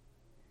to it.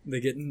 They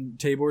get in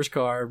Tabor's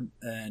car,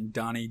 and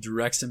Donnie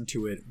directs him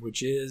to it,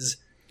 which is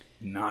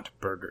not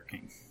Burger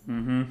King.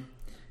 Mm-hmm.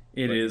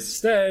 It is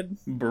instead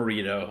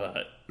Burrito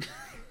Hut.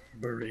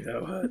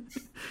 Burrito Hut.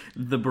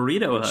 The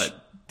Burrito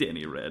Hut,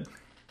 Danny read.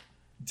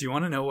 Do you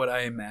want to know what I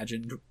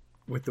imagined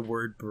with the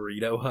word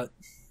Burrito Hut?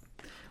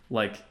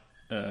 Like,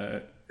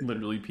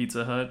 literally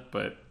Pizza Hut,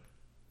 but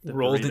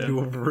rolled burrito. Into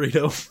a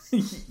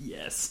burrito.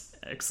 Yes,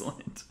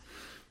 excellent.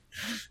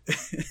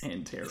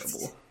 And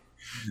terrible.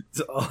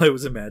 So all I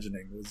was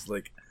imagining was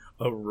like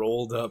a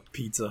rolled up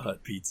Pizza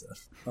Hut pizza,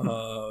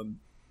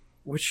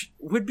 which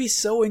would be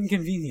so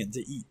inconvenient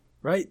to eat,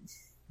 right?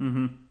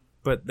 Mm-hmm.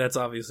 But that's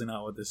obviously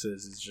not what this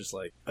is. It's just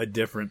like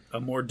a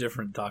more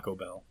different Taco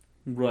Bell.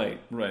 Right.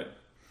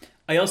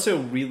 I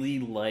also really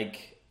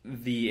like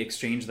the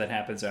exchange that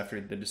happens after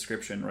the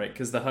description, right?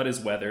 Because the hut is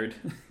weathered.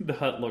 The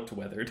hut looked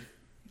weathered.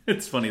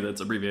 It's funny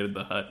that's abbreviated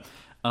the hut.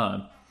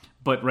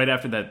 But right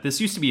after that, this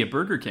used to be a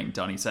Burger King,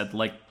 Donnie said,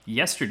 like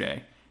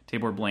yesterday.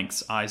 Tabor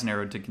blinks, eyes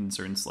narrowed to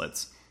concerned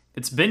slits.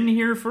 It's been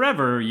here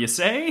forever, you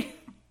say?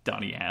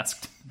 Donnie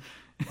asked.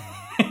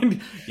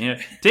 And,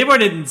 Tabor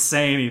didn't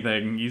say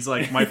anything. He's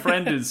like, my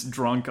friend is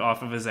drunk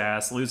off of his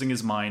ass, losing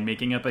his mind,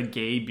 making up a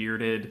gay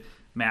bearded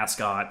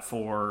mascot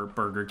for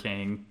Burger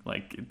King.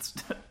 Like,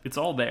 it's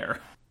all there.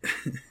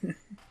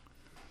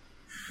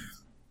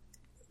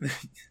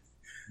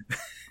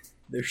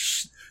 Their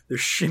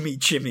shimmy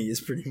chimmy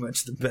is pretty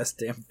much the best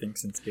damn thing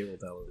since cable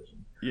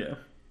television. Yeah.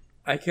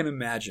 I can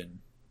imagine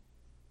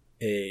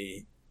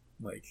a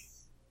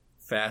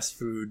fast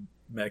food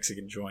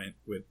Mexican joint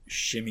with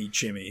shimmy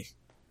chimmy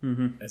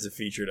as a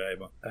featured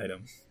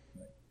item.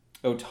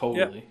 Oh,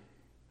 totally. Yeah.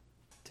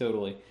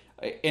 Totally.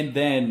 And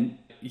then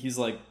he's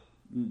like,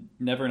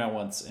 never not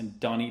once. And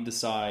Donnie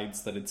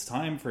decides that it's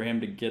time for him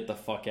to get the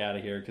fuck out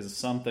of here because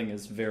something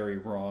is very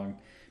wrong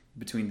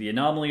between the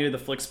anomaly of the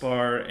Flix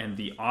bar and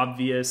the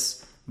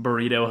obvious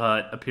Burrito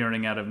Hut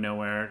appearing out of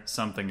nowhere.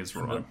 Something is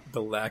wrong.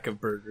 The lack of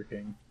Burger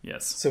King.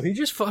 Yes. So he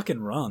just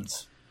fucking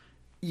runs.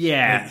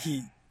 Yeah.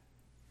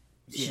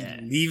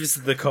 Yeah. He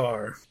leaves the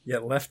car,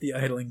 yet left the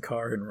idling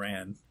car and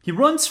ran. He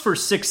runs for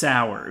 6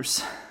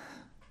 hours.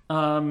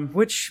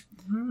 Which...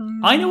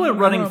 I know what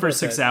running for about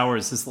 6 that.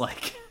 hours is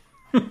like.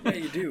 Yeah,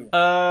 you do.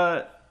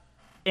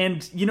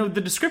 And,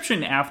 the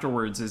description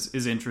afterwards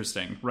is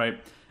interesting, right?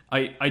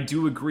 I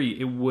do agree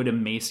it would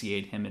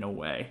emaciate him in a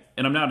way.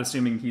 And I'm not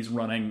assuming he's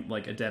running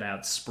like a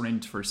dead-out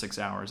sprint for 6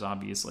 hours,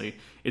 obviously.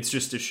 It's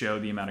just to show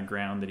the amount of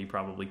ground that he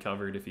probably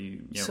covered if he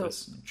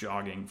was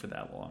jogging for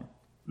that long.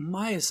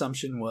 My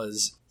assumption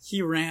was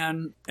he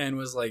ran and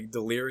was like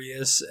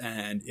delirious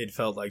and it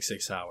felt like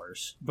 6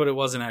 hours. But it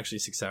wasn't actually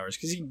 6 hours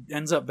because he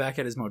ends up back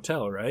at his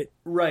motel, right?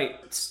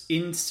 Right.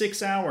 In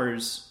 6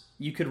 hours,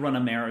 you could run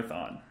a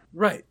marathon.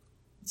 Right.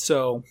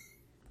 So...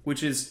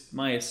 Which is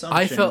my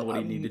assumption of what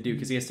he'd need to do,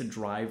 because he has to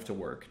drive to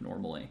work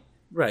normally.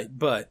 Right,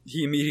 but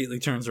he immediately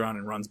turns around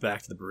and runs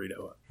back to the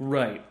burrito hut.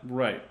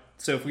 Right.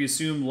 So if we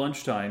assume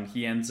lunchtime,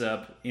 he ends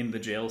up in the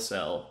jail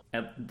cell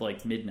at,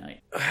 like,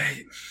 midnight.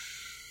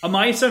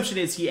 My assumption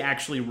is he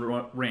actually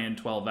ran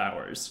 12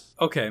 hours.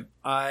 Okay,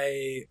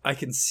 I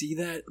can see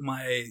that.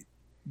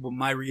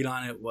 My read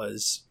on it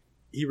was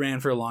he ran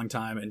for a long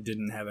time and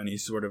didn't have any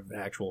sort of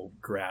actual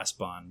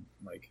grasp on,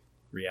 like,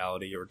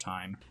 reality or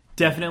time.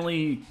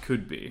 Definitely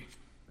could be.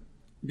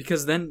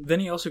 Because then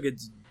he also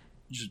gets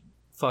just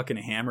fucking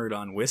hammered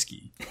on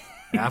whiskey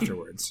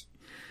afterwards.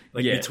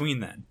 Between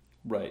then.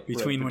 Right.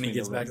 Between when he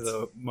gets back to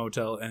the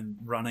motel and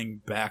running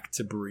back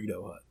to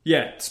Burrito Hut.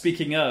 Yeah,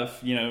 speaking of,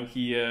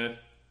 he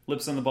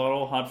lips on the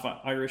bottle,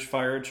 Irish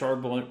fire,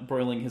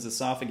 broiling his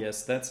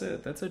esophagus. That's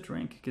a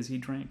drink, because he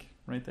drank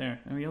right there.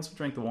 And he also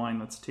drank the wine.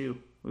 That's 2.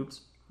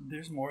 Oops.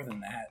 There's more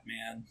than that,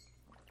 man.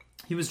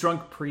 He was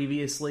drunk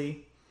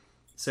previously,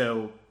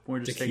 so... We're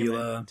just tequila.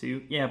 taking that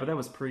too. Yeah, but that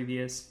was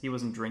previous. He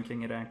wasn't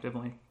drinking it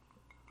actively.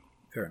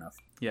 Fair enough.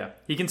 Yeah.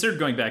 He considered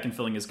going back and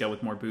filling his gut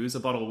with more booze. A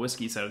bottle of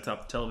whiskey sat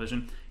atop the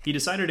television. He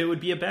decided it would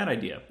be a bad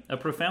idea. A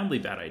profoundly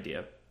bad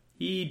idea.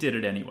 He did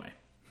it anyway.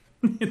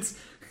 It's...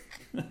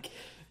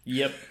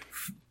 Yep.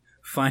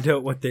 Find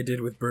out what they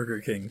did with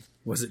Burger King.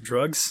 Was it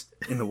drugs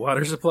in the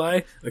water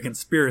supply? A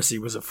conspiracy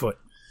was afoot.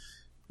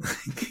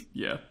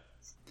 Yeah.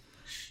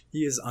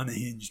 He is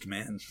unhinged,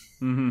 man.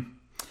 Mm-hmm.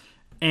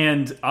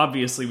 And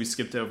obviously we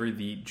skipped over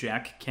the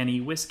Jack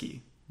Kenny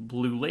whiskey.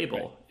 Blue Label,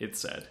 right. It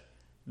said.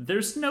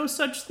 There's no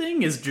such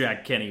thing as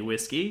Jack Kenny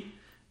whiskey.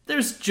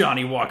 There's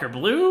Johnny Walker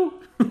Blue.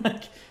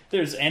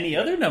 There's any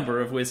other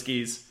number of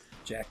whiskeys.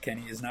 Jack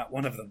Kenny is not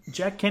one of them.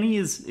 Jack Kenny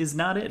is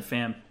not it,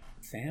 fam.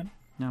 Fam?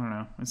 I don't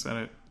know. I said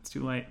it. It's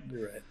too late.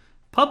 You're right.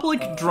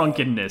 Public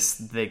drunkenness,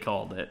 they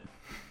called it.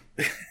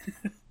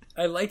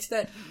 I liked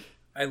that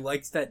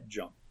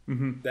jump.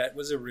 Mm-hmm. That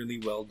was a really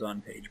well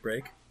done page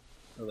break.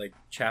 Or like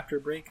chapter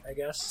break, I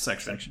guess.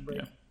 Section break.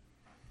 Yeah.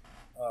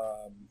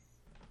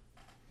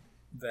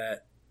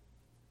 That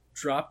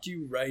dropped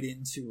you right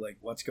into like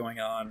what's going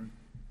on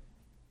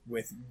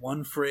with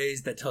one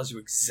phrase that tells you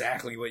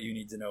exactly what you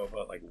need to know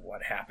about like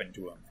what happened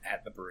to him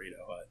at the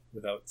Burrito Hut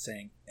without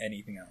saying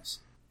anything else.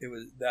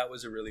 That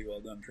was a really well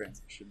done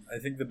transition. I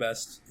think the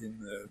best in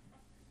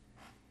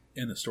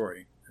the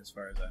story as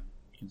far as I'm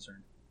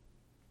concerned.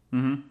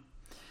 Mm-hmm.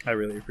 I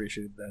really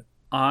appreciated that.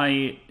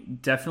 I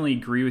definitely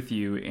agree with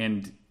you,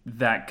 and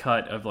that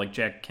cut of like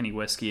Jack Kenny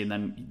whiskey, and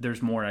then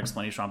there's more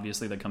explanation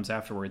obviously that comes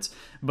afterwards.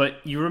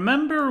 But you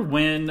remember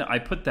when I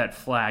put that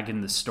flag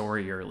in the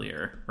story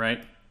earlier,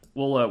 right?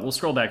 We'll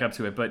scroll back up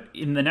to it, but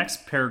in the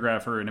next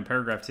paragraph, or in a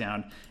paragraph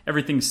down,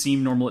 everything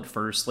seemed normal at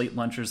first. Late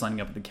lunchers lining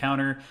up at the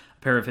counter,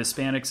 a pair of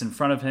Hispanics in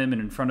front of him, and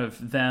in front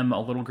of them,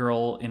 a little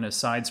girl in a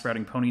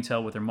side-sprouting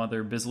ponytail with her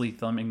mother busily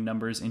thumbing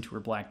numbers into her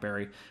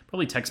BlackBerry,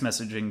 probably text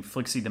messaging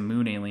Flixie the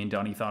Moon Alien,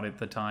 Donnie thought at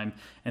the time,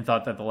 and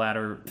thought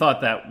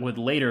that would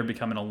later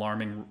become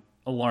an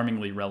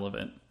alarmingly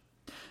relevant.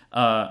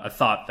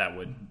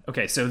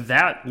 Okay, so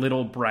that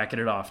little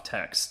bracketed off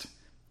text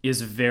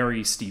is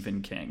very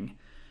Stephen King.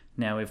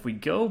 Now, if we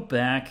go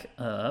back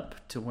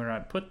up to where I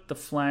put the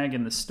flag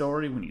in the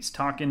story when he's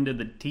talking to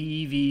the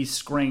TV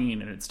screen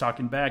and it's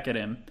talking back at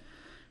him,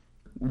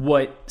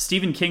 what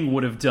Stephen King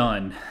would have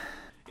done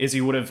is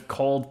he would have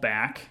called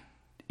back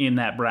in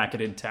that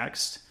bracketed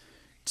text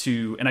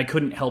to, and I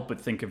couldn't help but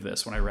think of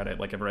this when I read it.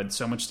 Like, I've read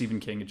so much Stephen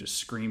King, it just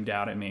screamed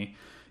out at me.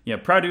 Yeah,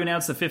 proud to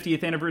announce the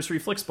 50th anniversary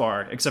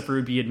Flixbar, except for it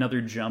would be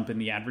another jump in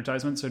the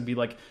advertisement. So it'd be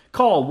like,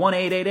 call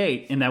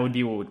 1-888, and that would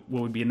be what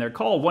would be in there.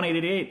 Call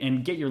 1-888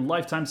 and get your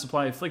lifetime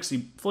supply of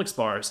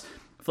Flixbars.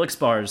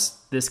 Flixbars,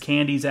 this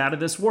candy's out of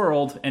this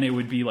world. And it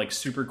would be like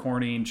super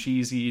corny and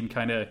cheesy and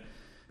kind of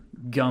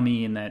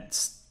gummy in that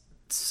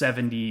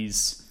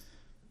 70s,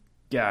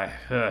 that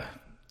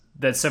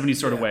 70s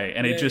sort of way.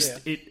 And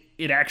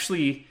it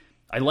actually...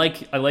 I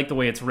like the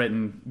way it's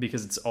written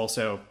because it's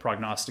also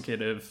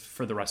prognosticative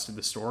for the rest of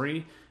the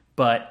story.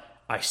 But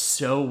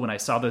when I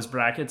saw those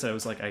brackets, I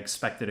was like, I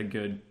expected a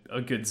good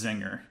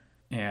zinger,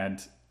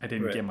 and I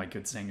didn't get my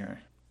good zinger.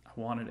 I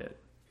wanted it.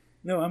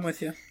 No, I'm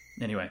with you.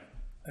 Anyway,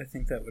 I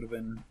think that would have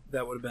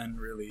been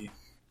really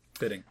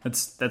fitting.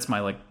 That's my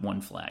like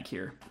one flag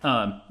here,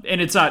 and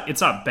it's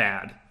not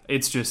bad.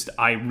 It's just,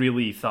 I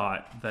really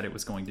thought that it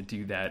was going to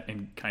do that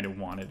and kind of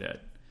wanted it.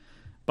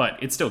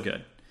 But it's still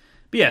good.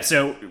 But yeah,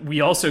 so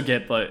we also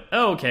get like,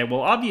 oh, okay,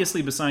 well,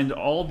 obviously, besides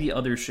all the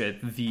other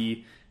shit,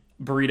 the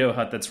Burrito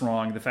Hut that's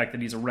wrong, the fact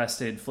that he's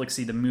arrested,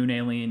 Flixie the Moon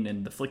Alien,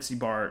 and the Flix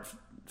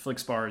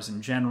bars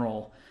in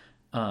general,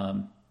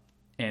 and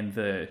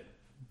the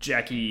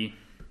Jack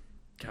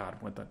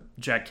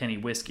Kenny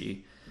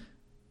whiskey,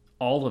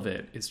 all of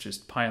it is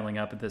just piling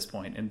up at this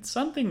point, and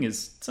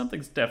something's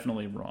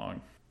definitely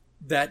wrong.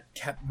 That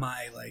kept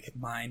my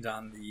mind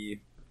on the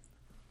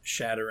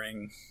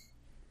shattering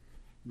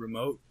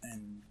remote,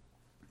 and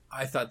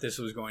I thought this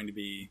was going to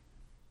be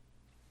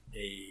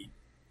a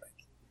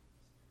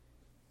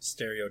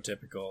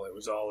stereotypical, it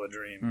was all a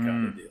dream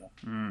kind of deal.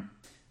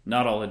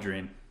 Not all a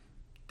dream.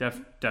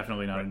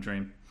 Definitely not a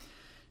dream.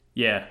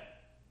 Yeah.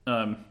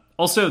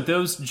 Also,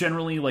 those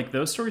generally,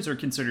 those stories are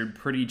considered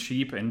pretty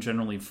cheap and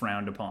generally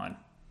frowned upon.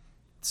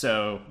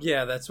 So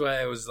yeah, that's why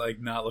I was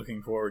not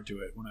looking forward to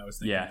it when I was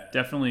thinking. Yeah, that.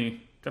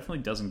 definitely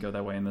doesn't go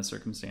that way in this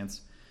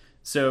circumstance.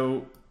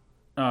 So,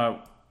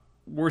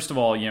 worst of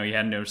all, he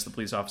hadn't noticed the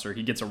police officer.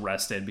 He gets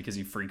arrested because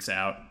he freaks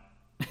out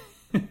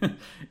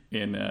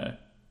in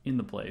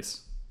the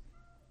place.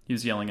 He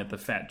was yelling at the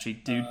fat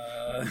cheek dude.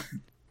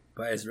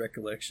 By his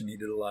recollection, he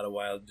did a lot of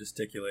wild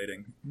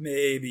gesticulating,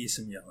 maybe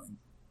some yelling.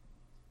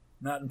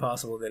 Not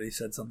impossible that he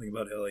said something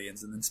about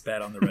aliens and then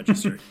spat on the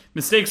register.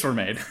 Mistakes were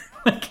made.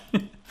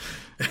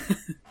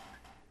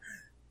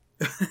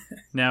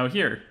 Now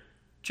here,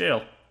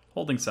 jail,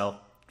 holding cell,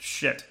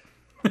 shit.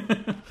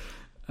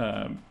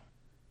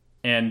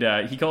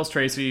 And he calls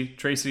Tracy.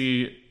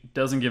 Tracy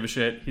doesn't give a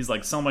shit. He's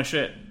like, sell my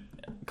shit.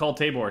 Call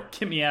Tabor.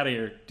 Get me out of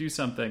here. Do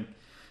something.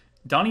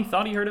 Donnie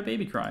thought he heard a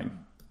baby crying.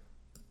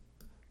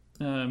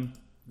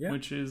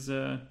 Which is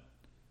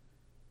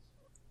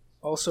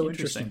also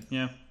interesting.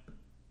 Yeah.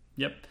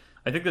 Yep.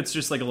 I think that's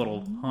just a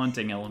little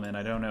haunting element.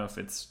 I don't know if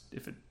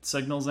it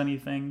signals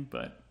anything,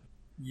 but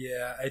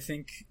yeah, I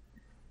think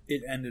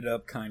it ended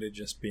up kind of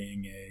just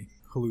being a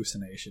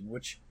hallucination,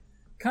 which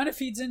kind of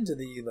feeds into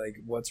the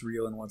what's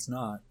real and what's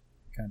not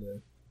kind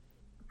of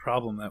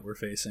problem that we're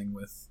facing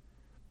with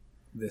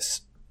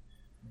this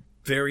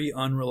very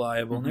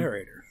unreliable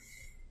narrator.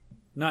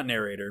 Not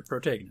narrator,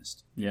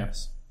 protagonist.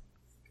 Yes.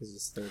 Because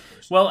it's third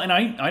person. Well, and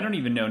I don't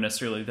even know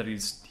necessarily that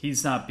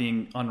he's not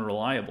being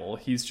unreliable.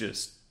 He's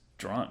just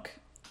drunk,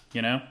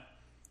 Is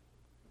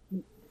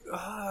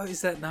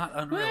that not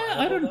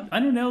unreliable? I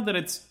don't know that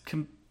it's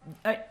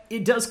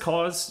it does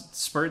cause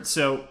spurts.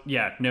 So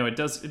yeah, no, it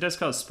does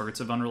cause spurts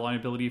of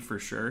unreliability for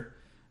sure,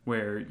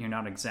 where you're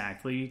not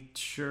exactly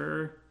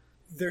sure.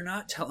 They're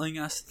not telling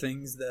us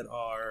things that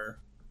are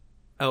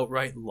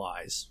outright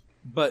lies,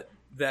 but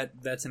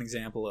that's an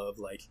example of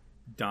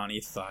Donnie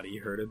thought he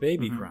heard a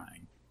baby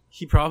crying.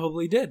 He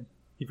probably did.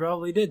 He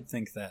probably did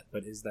think that,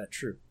 but is that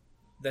true?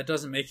 That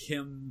doesn't make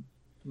him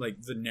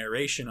the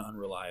narration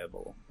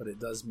unreliable, but it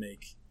does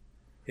make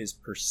his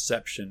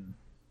perception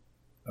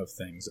of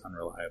things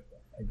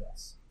unreliable, I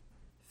guess.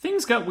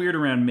 Things got weird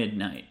around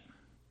midnight.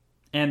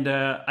 And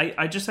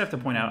I just have to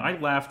point out, I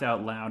laughed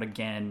out loud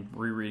again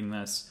rereading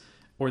this,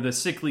 or the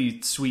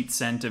sickly sweet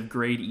scent of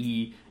grade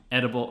E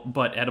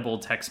edible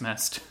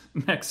Tex-Mex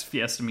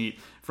Fiesta meat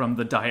from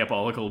the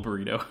diabolical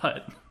Burrito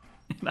Hut.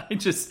 And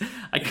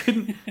I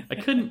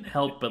couldn't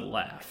help but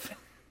laugh.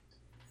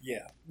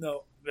 Yeah,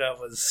 no, that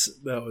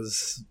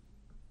was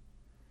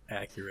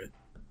accurate.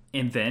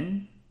 And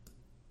then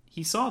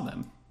he saw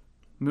them.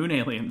 Moon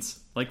aliens,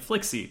 like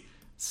Flixie.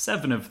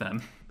 7 of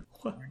them.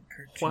 What?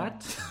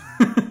 What?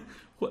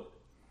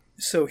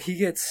 So he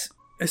gets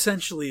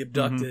essentially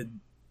abducted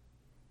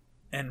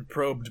and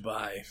probed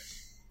by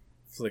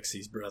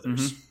Flixie's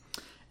brothers.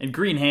 And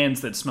green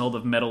hands that smelled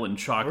of metal and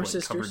chocolate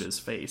sisters. covered his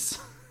face.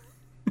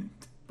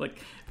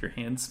 If your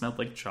hands smelled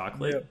like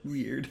chocolate,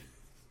 weird.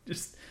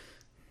 Just.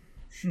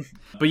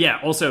 But yeah,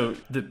 also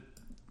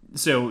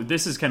so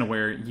this is kind of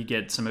where you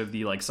get some of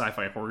the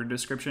sci-fi horror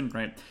description,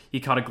 right? He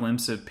caught a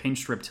glimpse of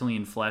pinched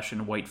reptilian flesh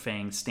and white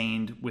fangs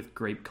stained with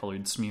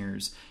grape-colored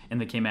smears, and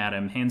they came at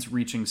him, hands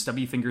reaching,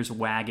 stubby fingers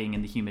wagging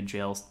in the humid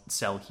jail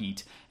cell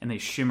heat, and they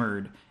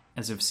shimmered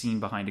as if seen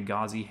behind a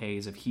gauzy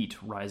haze of heat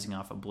rising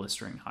off a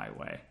blistering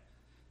highway.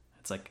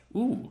 It's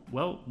ooh,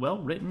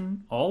 well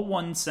written, all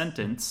one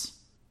sentence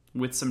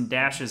with some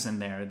dashes in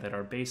there that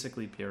are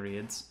basically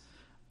periods,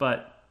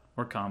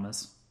 or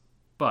commas,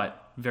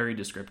 but very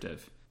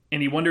descriptive.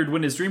 And he wondered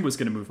when his dream was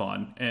going to move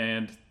on,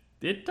 and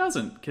it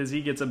doesn't, because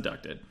he gets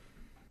abducted.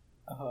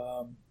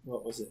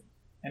 What was it?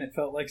 And it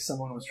felt like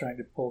someone was trying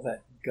to pull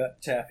that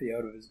gut taffy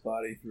out of his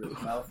body through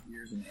his mouth,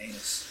 ears, and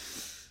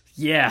anus.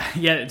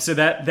 Yeah. So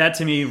that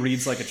to me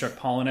reads like a Chuck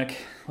Palahniuk,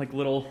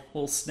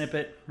 little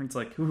snippet. It's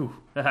ooh,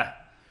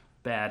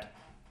 bad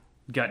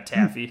gut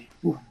taffy.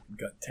 Ooh,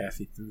 gut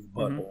taffy through the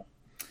butthole.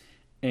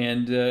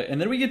 And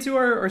then we get to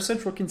our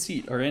central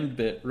conceit, our end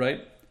bit,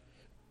 right?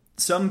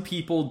 Some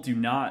people do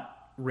not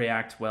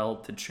react well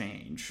to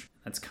change.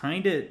 That's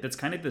kind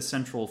of the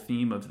central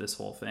theme of this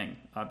whole thing,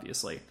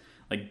 obviously.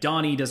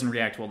 Donnie doesn't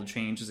react well to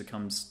change as it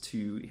comes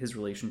to his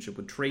relationship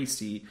with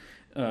Tracy.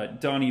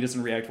 Donnie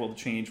doesn't react well to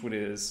change when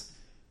his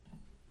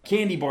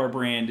candy bar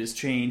brand is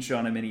changed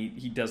on him, and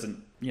he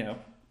doesn't,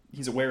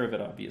 he's aware of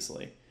it,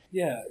 obviously.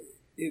 Yeah,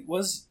 it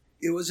was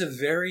a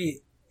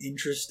very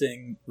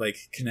interesting,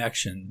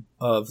 connection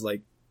of,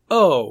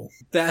 oh,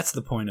 that's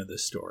the point of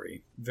this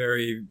story.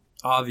 Very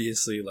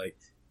obviously,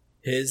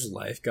 his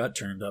life got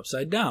turned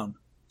upside down.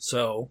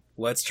 So,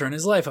 let's turn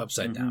his life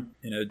upside down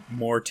in a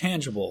more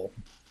tangible,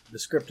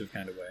 descriptive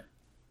kind of way.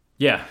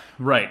 Yeah,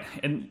 right.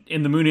 And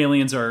the moon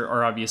aliens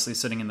are obviously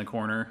sitting in the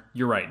corner.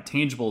 You're right.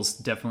 Tangible is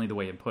definitely the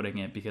way of putting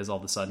it, because all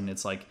of a sudden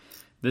it's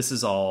this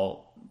is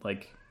all,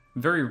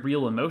 very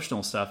real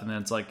emotional stuff. And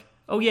then it's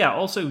oh yeah,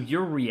 also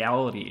your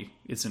reality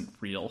isn't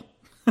real.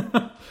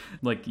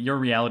 Your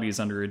reality is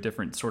under a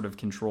different sort of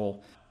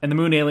control. And the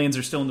moon aliens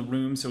are still in the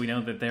room, so we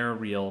know that they're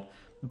real.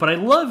 But I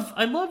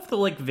love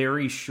the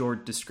very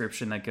short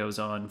description that goes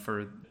on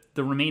for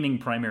the remaining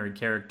primary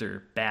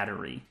character,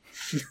 Battery.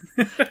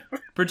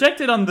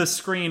 Projected on the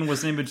screen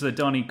was an image that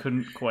Donnie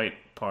couldn't quite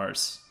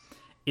parse.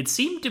 It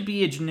seemed to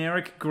be a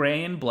generic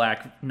gray and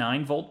black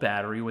 9-volt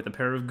battery with a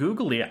pair of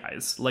googly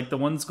eyes, like the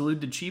ones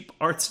glued to cheap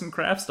arts and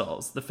crafts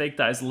dolls. The faked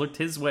eyes looked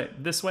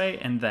this way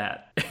and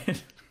that.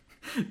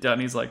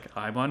 Donnie's like,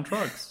 I'm on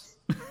drugs.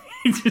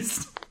 He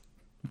just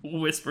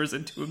whispers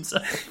into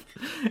himself.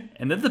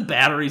 And then the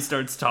battery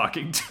starts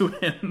talking to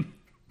him.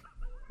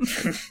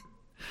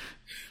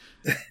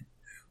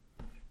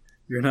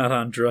 You're not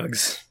on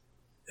drugs.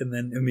 And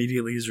then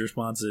immediately his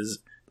response is,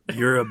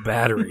 you're a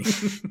battery.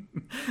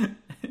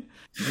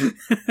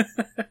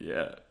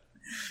 Yeah.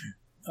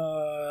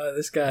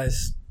 This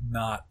guy's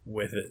not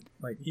with it.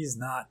 He's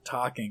not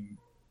talking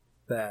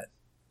that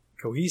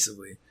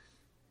cohesively.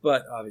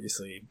 But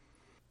obviously,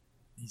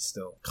 he's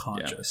still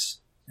conscious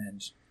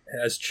and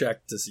has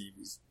checked to see if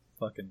he's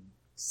fucking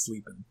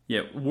sleeping.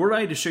 Yeah, were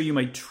I to show you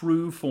my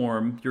true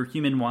form, your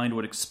human mind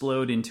would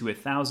explode into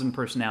 1,000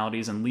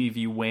 personalities and leave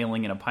you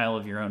wailing in a pile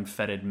of your own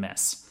fetid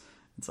mess.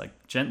 It's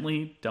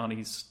gently,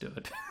 Donnie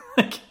stood.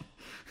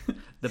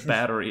 The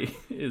battery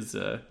is,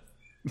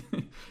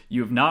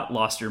 you have not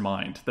lost your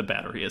mind, the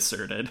battery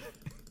asserted.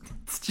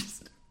 It's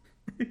just,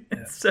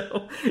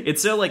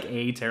 it's so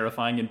A,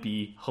 terrifying, and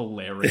B,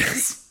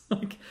 hilarious.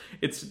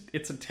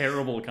 It's a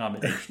terrible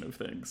combination of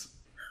things.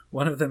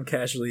 One of them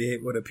casually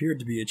ate what appeared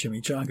to be a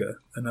chimichanga.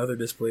 Another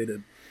displayed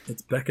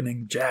its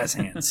beckoning jazz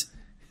hands.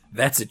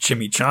 That's a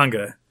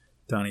chimichanga,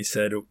 Donnie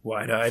said,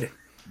 wide-eyed.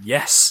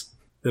 Yes,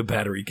 the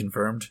battery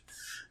confirmed.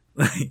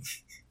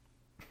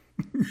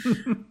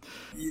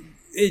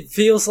 It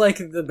feels like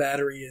the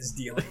battery is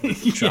dealing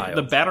with the child. Yeah,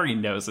 the battery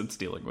knows it's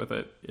dealing with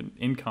it. An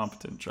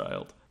incompetent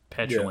child.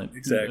 Petulant. Yeah,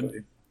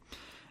 exactly.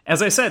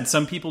 As I said,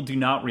 some people do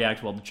not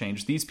react well to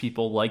change. These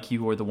people, like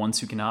you, are the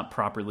ones who cannot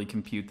properly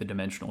compute the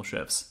dimensional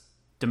shifts.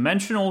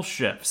 Dimensional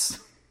shifts.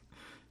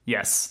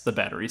 Yes, the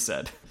battery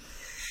said.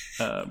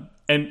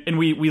 And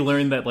we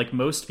learned that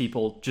most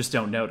people just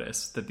don't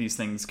notice that these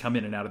things come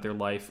in and out of their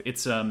life.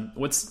 It's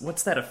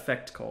what's that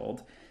effect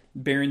called?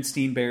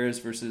 Berenstain Bears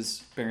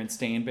versus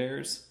Berenstain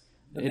Bears.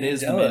 It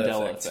is the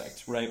Mandela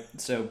effect, right?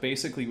 So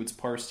basically what's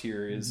parsed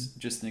here is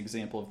just an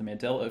example of the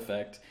Mandela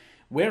effect,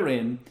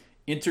 wherein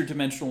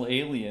interdimensional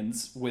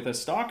aliens with a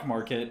stock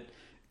market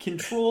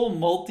control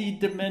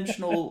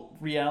multi-dimensional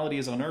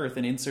realities on Earth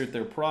and insert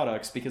their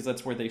products because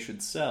that's where they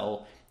should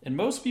sell. And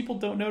most people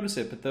don't notice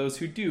it, but those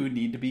who do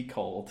need to be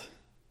called.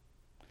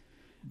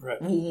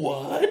 Right.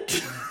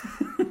 What?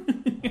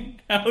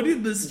 How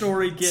did the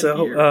story get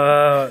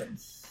here?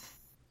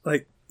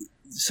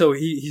 So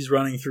he's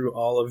running through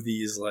all of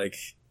these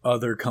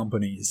other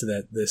companies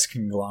that this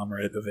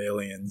conglomerate of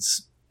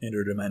aliens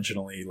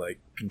interdimensionally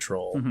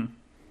control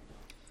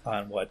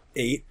on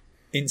 8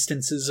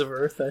 instances of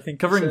Earth, I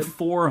think, covering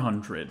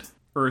 400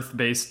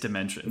 Earth-based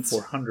dimensions.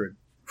 400.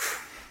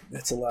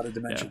 That's a lot of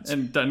dimensions. Yeah.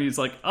 And Dundee's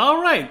like,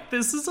 all right,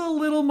 this is a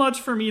little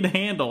much for me to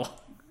handle.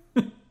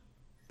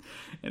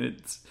 And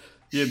it's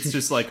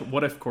just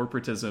what if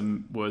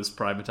corporatism was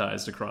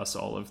privatized across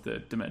all of the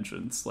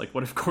dimensions?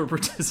 What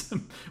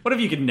if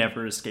you could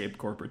never escape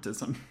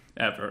corporatism,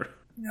 ever?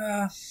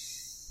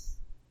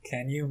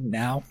 Can you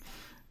now?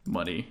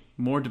 Money.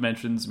 More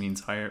dimensions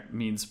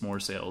means more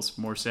sales.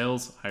 More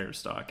sales, higher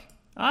stock.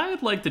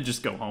 I'd like to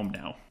just go home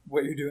now.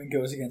 What you're doing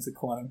goes against the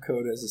quantum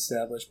code as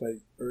established by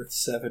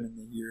Earth-7 in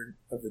the year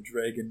of the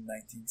Dragon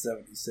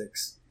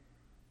 1976.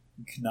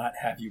 We cannot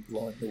have you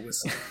blowing the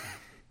whistle.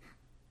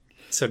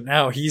 So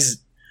now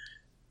he's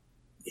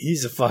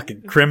a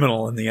fucking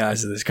criminal in the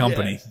eyes of this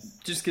company. Yeah,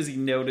 just because he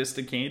noticed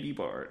a candy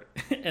bar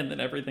and then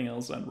everything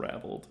else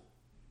unraveled.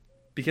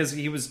 Because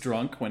he was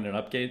drunk when an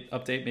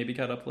update maybe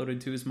got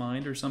uploaded to his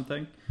mind or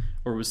something.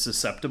 Or was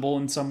susceptible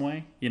in some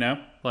way,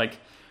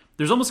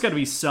 there's almost got to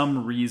be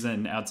some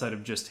reason outside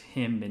of just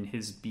him and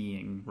his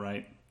being,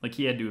 right?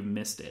 He had to have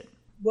missed it.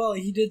 Well,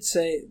 he did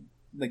say,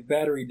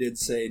 Battery did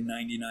say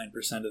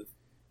 99% of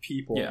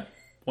people. Yeah,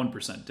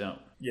 1% don't.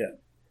 Yeah.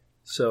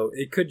 So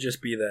it could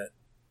just be that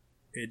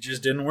it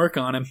just didn't work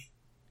on him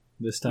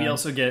this time. We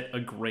also get a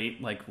great,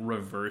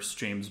 reverse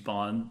James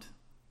Bond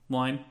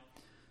line.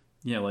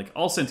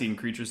 All sentient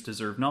creatures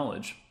deserve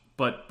knowledge,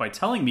 but by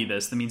telling me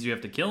this, that means you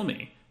have to kill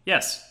me.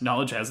 Yes,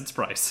 knowledge has its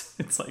price.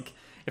 It's like,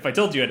 if I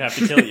told you I'd have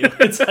to kill you,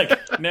 it's like,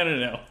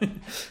 no.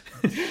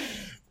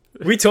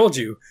 We told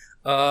you.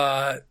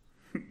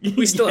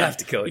 We still have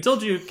to kill you. We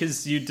told you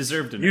because you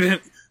deserved it. You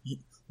didn't.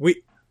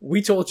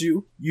 We told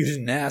you. You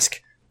didn't ask.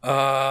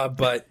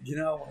 But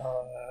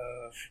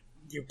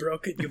you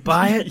broke it. You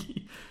buy it.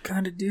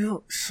 Kind of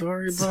deal.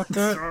 Sorry about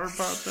that.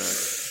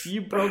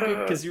 You broke it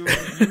because you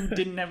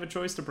didn't have a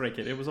choice to break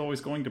it. It was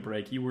always going to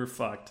break. You were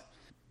fucked.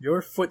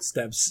 Your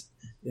footsteps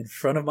in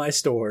front of my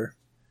store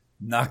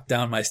knocked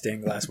down my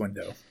stained glass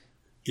window.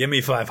 Give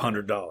me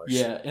 $500.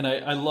 Yeah, and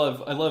I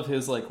love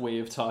his like way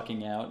of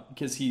talking out,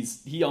 because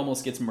he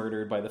almost gets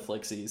murdered by the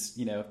Flixies.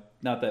 You know,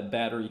 not that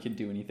Battery could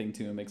do anything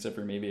to him except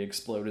for maybe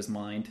explode his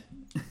mind.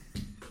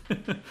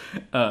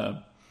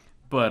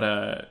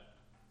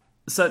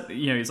 So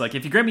he's like,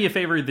 if you grant me a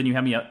favor, then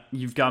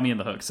you've got me in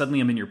the hook. Suddenly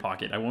I'm in your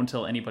pocket. I won't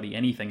tell anybody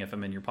anything if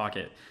I'm in your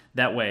pocket.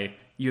 That way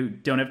you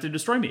don't have to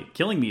destroy me.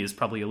 Killing me is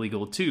probably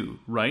illegal too,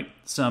 right?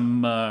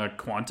 Some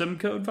quantum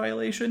code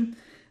violation?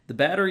 The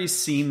Batteries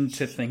seemed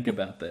to think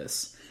about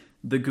this.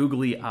 The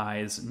googly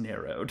eyes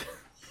narrowed.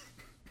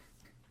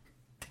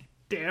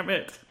 Damn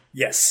it.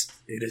 Yes,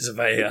 it is a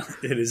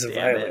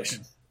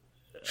violation.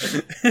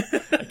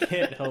 I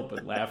can't help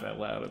but laugh out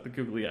loud at the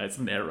googly eyes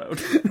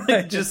narrowed.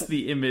 Like, just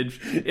the image.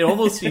 It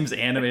almost seems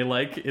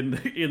anime-like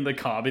in the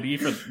comedy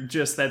for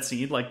just that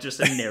scene, like just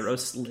a narrow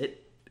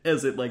slit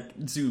as it like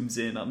zooms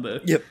in on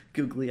the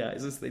googly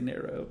eyes as they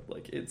narrow.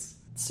 Like, it's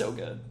so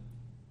good.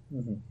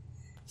 Mm-hmm.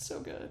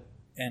 So good.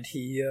 And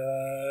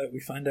we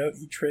find out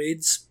he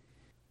trades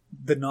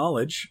the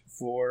knowledge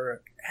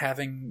for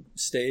having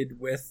stayed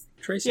with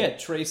Tracy. Yeah,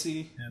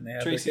 Tracy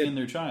and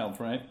their child,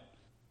 right?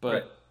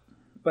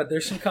 But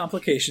there's some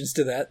complications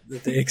to that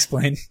they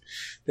explain.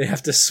 They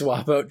have to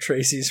swap out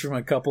Tracy's from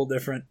a couple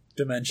different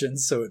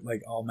dimensions so it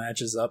like all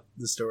matches up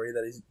the story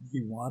that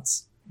he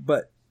wants.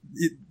 But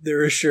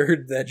they're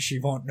assured that she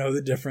won't know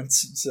the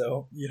difference,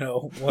 so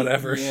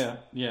whatever.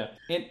 yeah.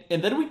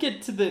 And then we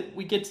get to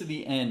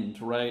the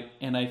end, right?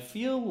 And I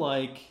feel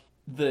like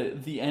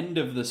the end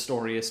of the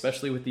story,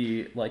 especially with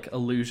the like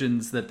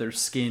illusions that their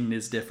skin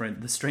is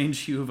different, the strange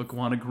hue of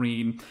iguana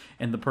green,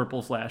 and the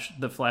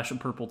flash of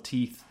purple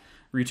teeth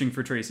reaching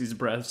for Tracy's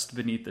breast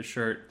beneath the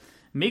shirt,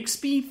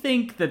 makes me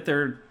think that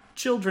their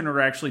children are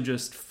actually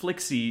just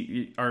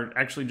Flixies,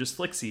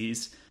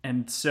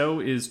 and so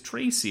is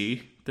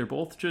Tracy. They're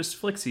both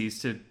just Flixies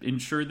to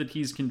ensure that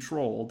he's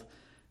controlled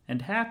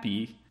and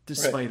happy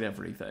despite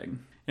everything.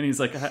 And he's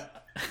like,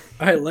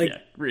 I like... Yeah,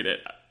 read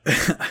it.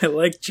 I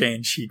like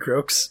change, he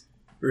croaks.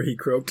 Or he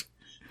croaked.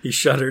 He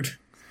shuddered.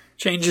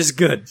 Change is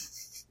good.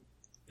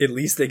 At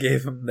least they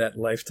gave him that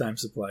lifetime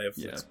supply of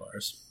Flix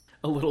bars.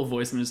 A little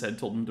voice in his head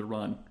told him to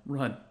run,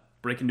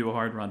 break into a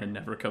hard run and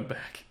never come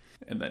back.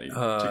 And then he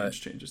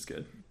change is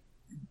good.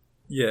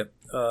 Yeah,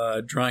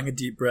 drawing a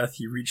deep breath,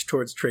 he reached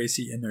towards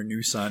Tracy and their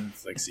new son,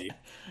 Flixie.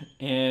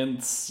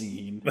 And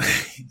scene.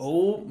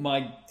 Oh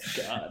my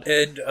god.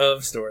 End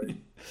of story.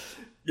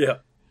 Yeah.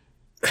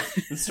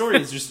 The story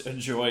is just a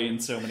joy in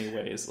so many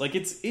ways. Like,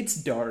 it's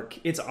dark.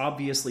 It's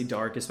obviously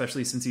dark,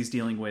 especially since he's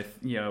dealing with,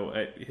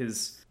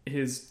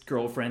 his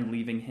girlfriend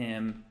leaving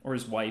him, or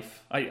his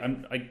wife.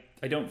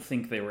 I don't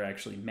think they were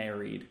actually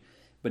married,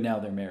 but now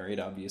they're married,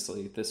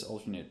 obviously. This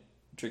alternate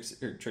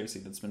Tracy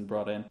that's been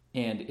brought in.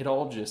 And it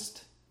all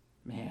just,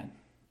 man,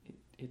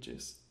 it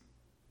just,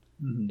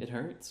 it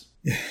hurts.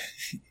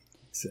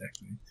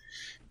 Exactly.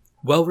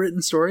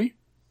 Well-written story.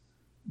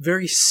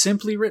 Very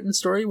simply written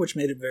story, which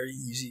made it very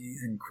easy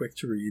and quick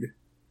to read.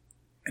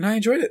 And I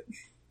enjoyed it.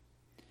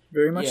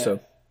 Very much so.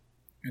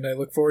 And I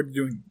look forward to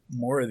doing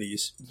more of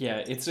these. Yeah,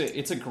 it's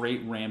a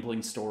great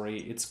rambling story.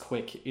 It's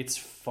quick. It's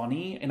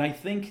funny. And I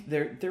think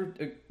they're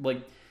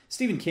like,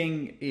 Stephen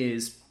King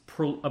is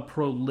a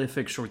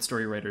prolific short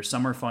story writer.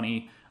 Some are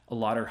funny, a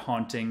lot are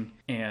haunting,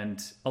 and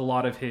a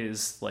lot of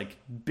his like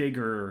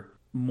bigger,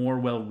 more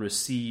well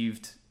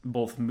received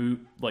both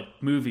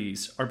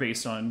movies are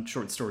based on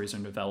short stories or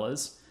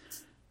novellas.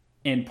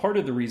 And part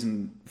of the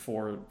reason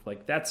for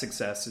like that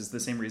success is the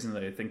same reason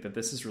that I think that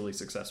this is really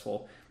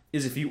successful,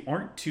 is if you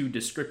aren't too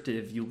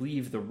descriptive, you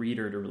leave the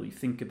reader to really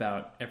think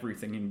about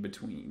everything in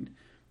between.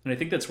 And I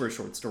think that's where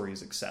short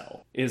stories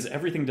excel, is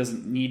everything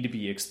doesn't need to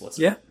be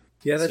explicit.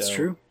 Yeah, that's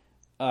true.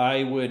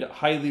 I would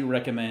highly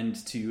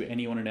recommend to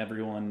anyone and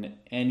everyone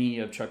any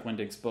of Chuck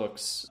Wendig's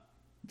books.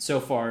 So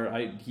far,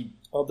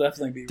 I'll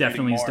definitely be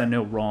definitely has more. done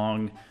no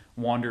wrong.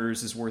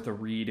 Wanderers is worth a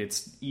read.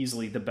 It's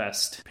easily the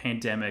best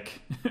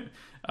pandemic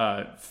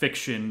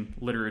fiction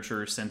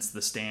literature since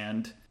The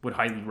Stand. Would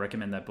highly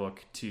recommend that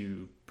book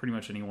to pretty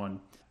much anyone.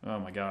 Oh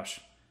my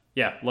gosh.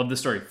 Yeah, love the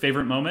story.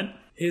 Favorite moment?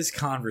 His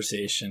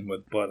conversation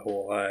with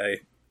Butthole Eye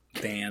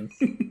Dan.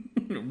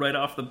 Right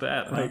off the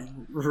bat. Huh?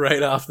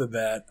 Right off the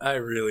bat. I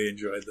really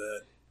enjoyed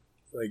that.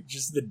 Like,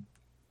 just the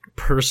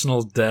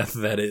personal death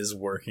that is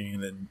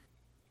working in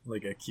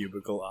like a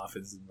cubicle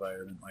office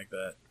environment like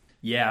that.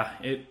 Yeah,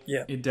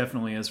 it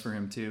definitely is for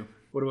him too.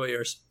 What about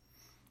yours?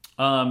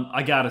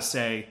 I gotta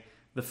say,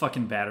 The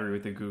fucking battery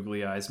with the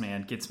googly eyes,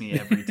 man, gets me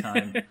every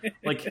time.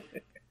 Like,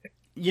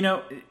 you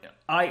know,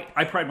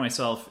 I pride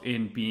myself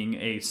in being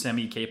a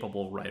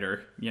semi-capable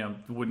writer. You know,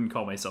 wouldn't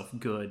call myself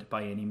good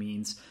by any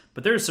means.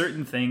 But there are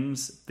certain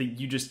things that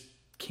you just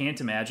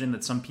can't imagine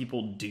that some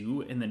people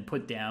do and then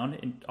put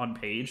down on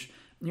page.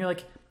 And you're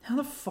like, how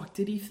the fuck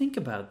did he think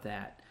about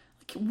that?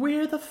 Like,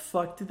 where the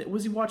fuck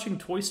was he watching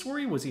Toy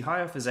Story? Was he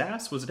high off his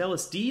ass? Was it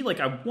LSD? Like,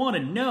 I want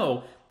to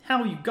know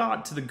how you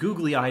got to the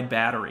googly-eyed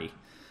battery.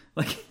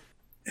 Like...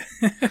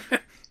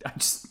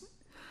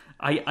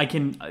 I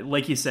can,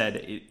 like you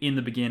said in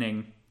the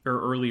beginning or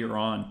earlier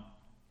on,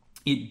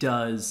 it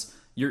does,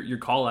 your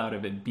call out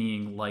of it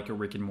being like a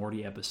Rick and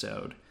Morty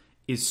episode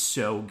is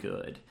so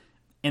good.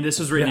 And this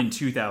was written in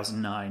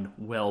 2009,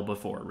 well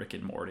before Rick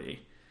and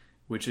Morty,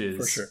 which is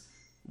for sure.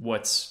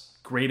 What's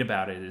great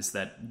about it is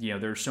that, you know,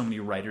 there are so many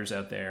writers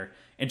out there,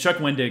 and Chuck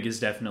Wendig is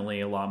definitely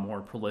a lot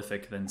more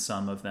prolific than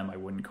some of them. I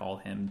wouldn't call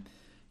him,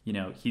 you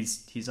know,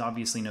 he's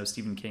obviously no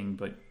Stephen King,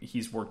 but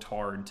he's worked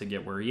hard to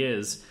get where he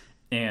is.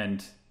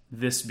 And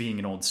this being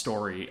an old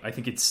story, I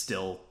think it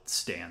still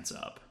stands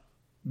up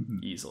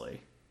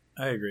easily.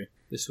 I agree.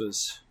 This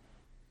was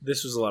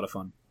a lot of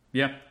fun.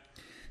 Yeah,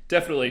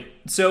 definitely.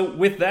 So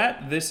with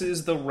that, this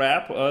is the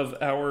wrap of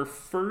our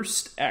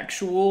first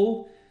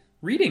actual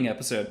reading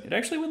episode. It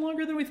actually went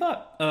longer than we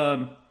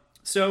thought.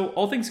 So,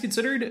 all things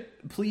considered,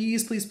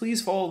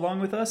 please follow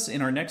along with us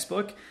in our next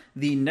book.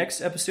 The next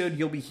episode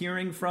you'll be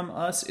hearing from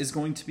us is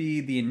going to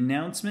be the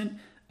announcement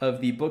of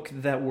the book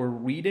that we're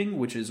reading,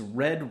 which is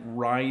Red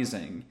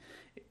Rising.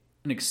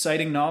 An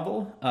exciting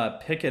novel.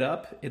 Pick it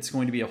up. It's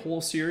going to be a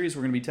whole series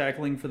we're going to be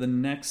tackling for the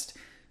next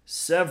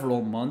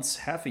several months,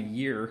 half a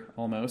year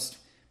almost,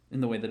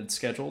 in the way that it's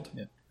scheduled.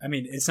 Yeah. I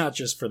mean, it's not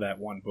just for that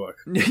one book.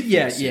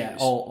 yeah,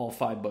 all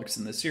 5 books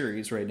in the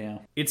series right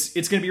now. It's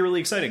going to be really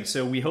exciting.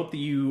 So we hope that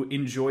you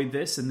enjoyed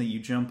this and that you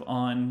jump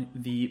on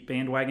the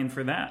bandwagon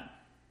for that.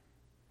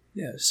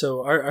 Yeah,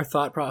 so our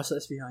thought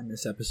process behind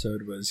this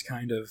episode was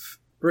kind of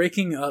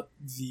breaking up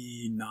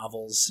the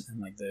novels and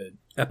like the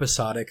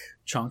episodic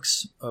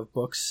chunks of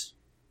books.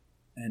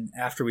 And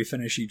after we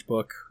finish each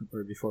book,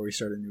 or before we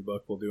start a new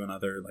book, we'll do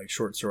another like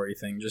short story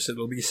thing. Just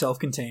it'll be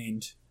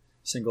self-contained,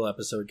 single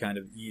episode, kind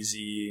of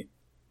easy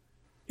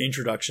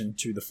introduction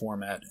to the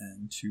format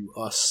and to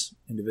us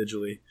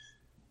individually.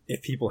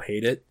 If people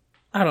hate it,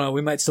 I don't know,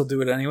 we might still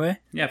do it anyway.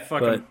 Yeah, fuck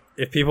but 'em.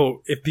 if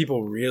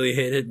people really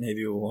hate it,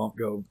 maybe we won't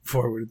go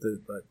forward with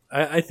it. But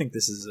I think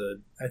this is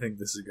a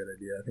good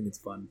idea. I think it's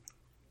fun,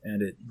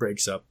 and it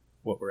breaks up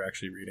what we're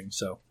actually reading.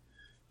 So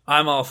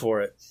I'm all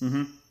for it.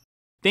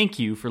 Thank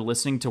you for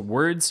listening to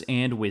Words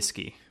and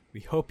Whiskey. We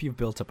hope you've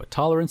built up a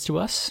tolerance to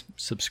us.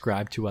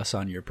 Subscribe to us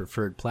on your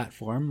preferred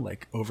platform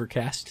like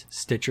Overcast,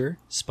 Stitcher,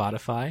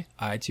 Spotify,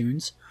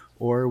 iTunes,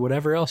 or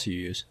whatever else you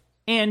use.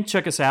 And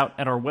check us out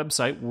at our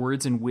website,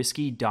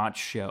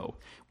 wordsandwhiskey.show.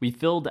 We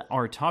filled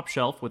our top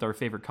shelf with our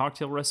favorite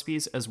cocktail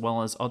recipes as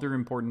well as other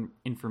important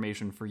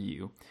information for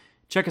you.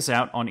 Check us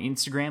out on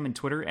Instagram and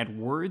Twitter at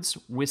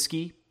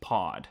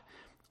wordswhiskeypod.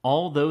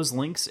 All those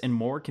links and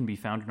more can be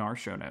found in our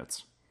show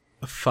notes.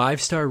 A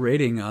 5-star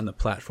rating on the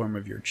platform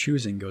of your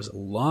choosing goes a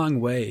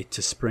long way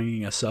to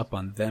springing us up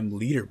on them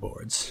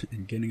leaderboards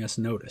and getting us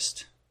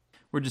noticed.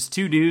 We're just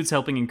 2 dudes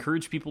helping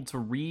encourage people to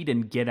read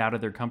and get out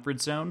of their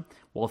comfort zone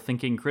while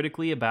thinking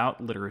critically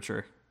about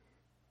literature.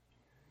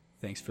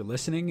 Thanks for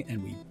listening,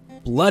 and we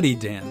bloody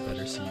damn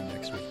better see you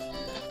next week.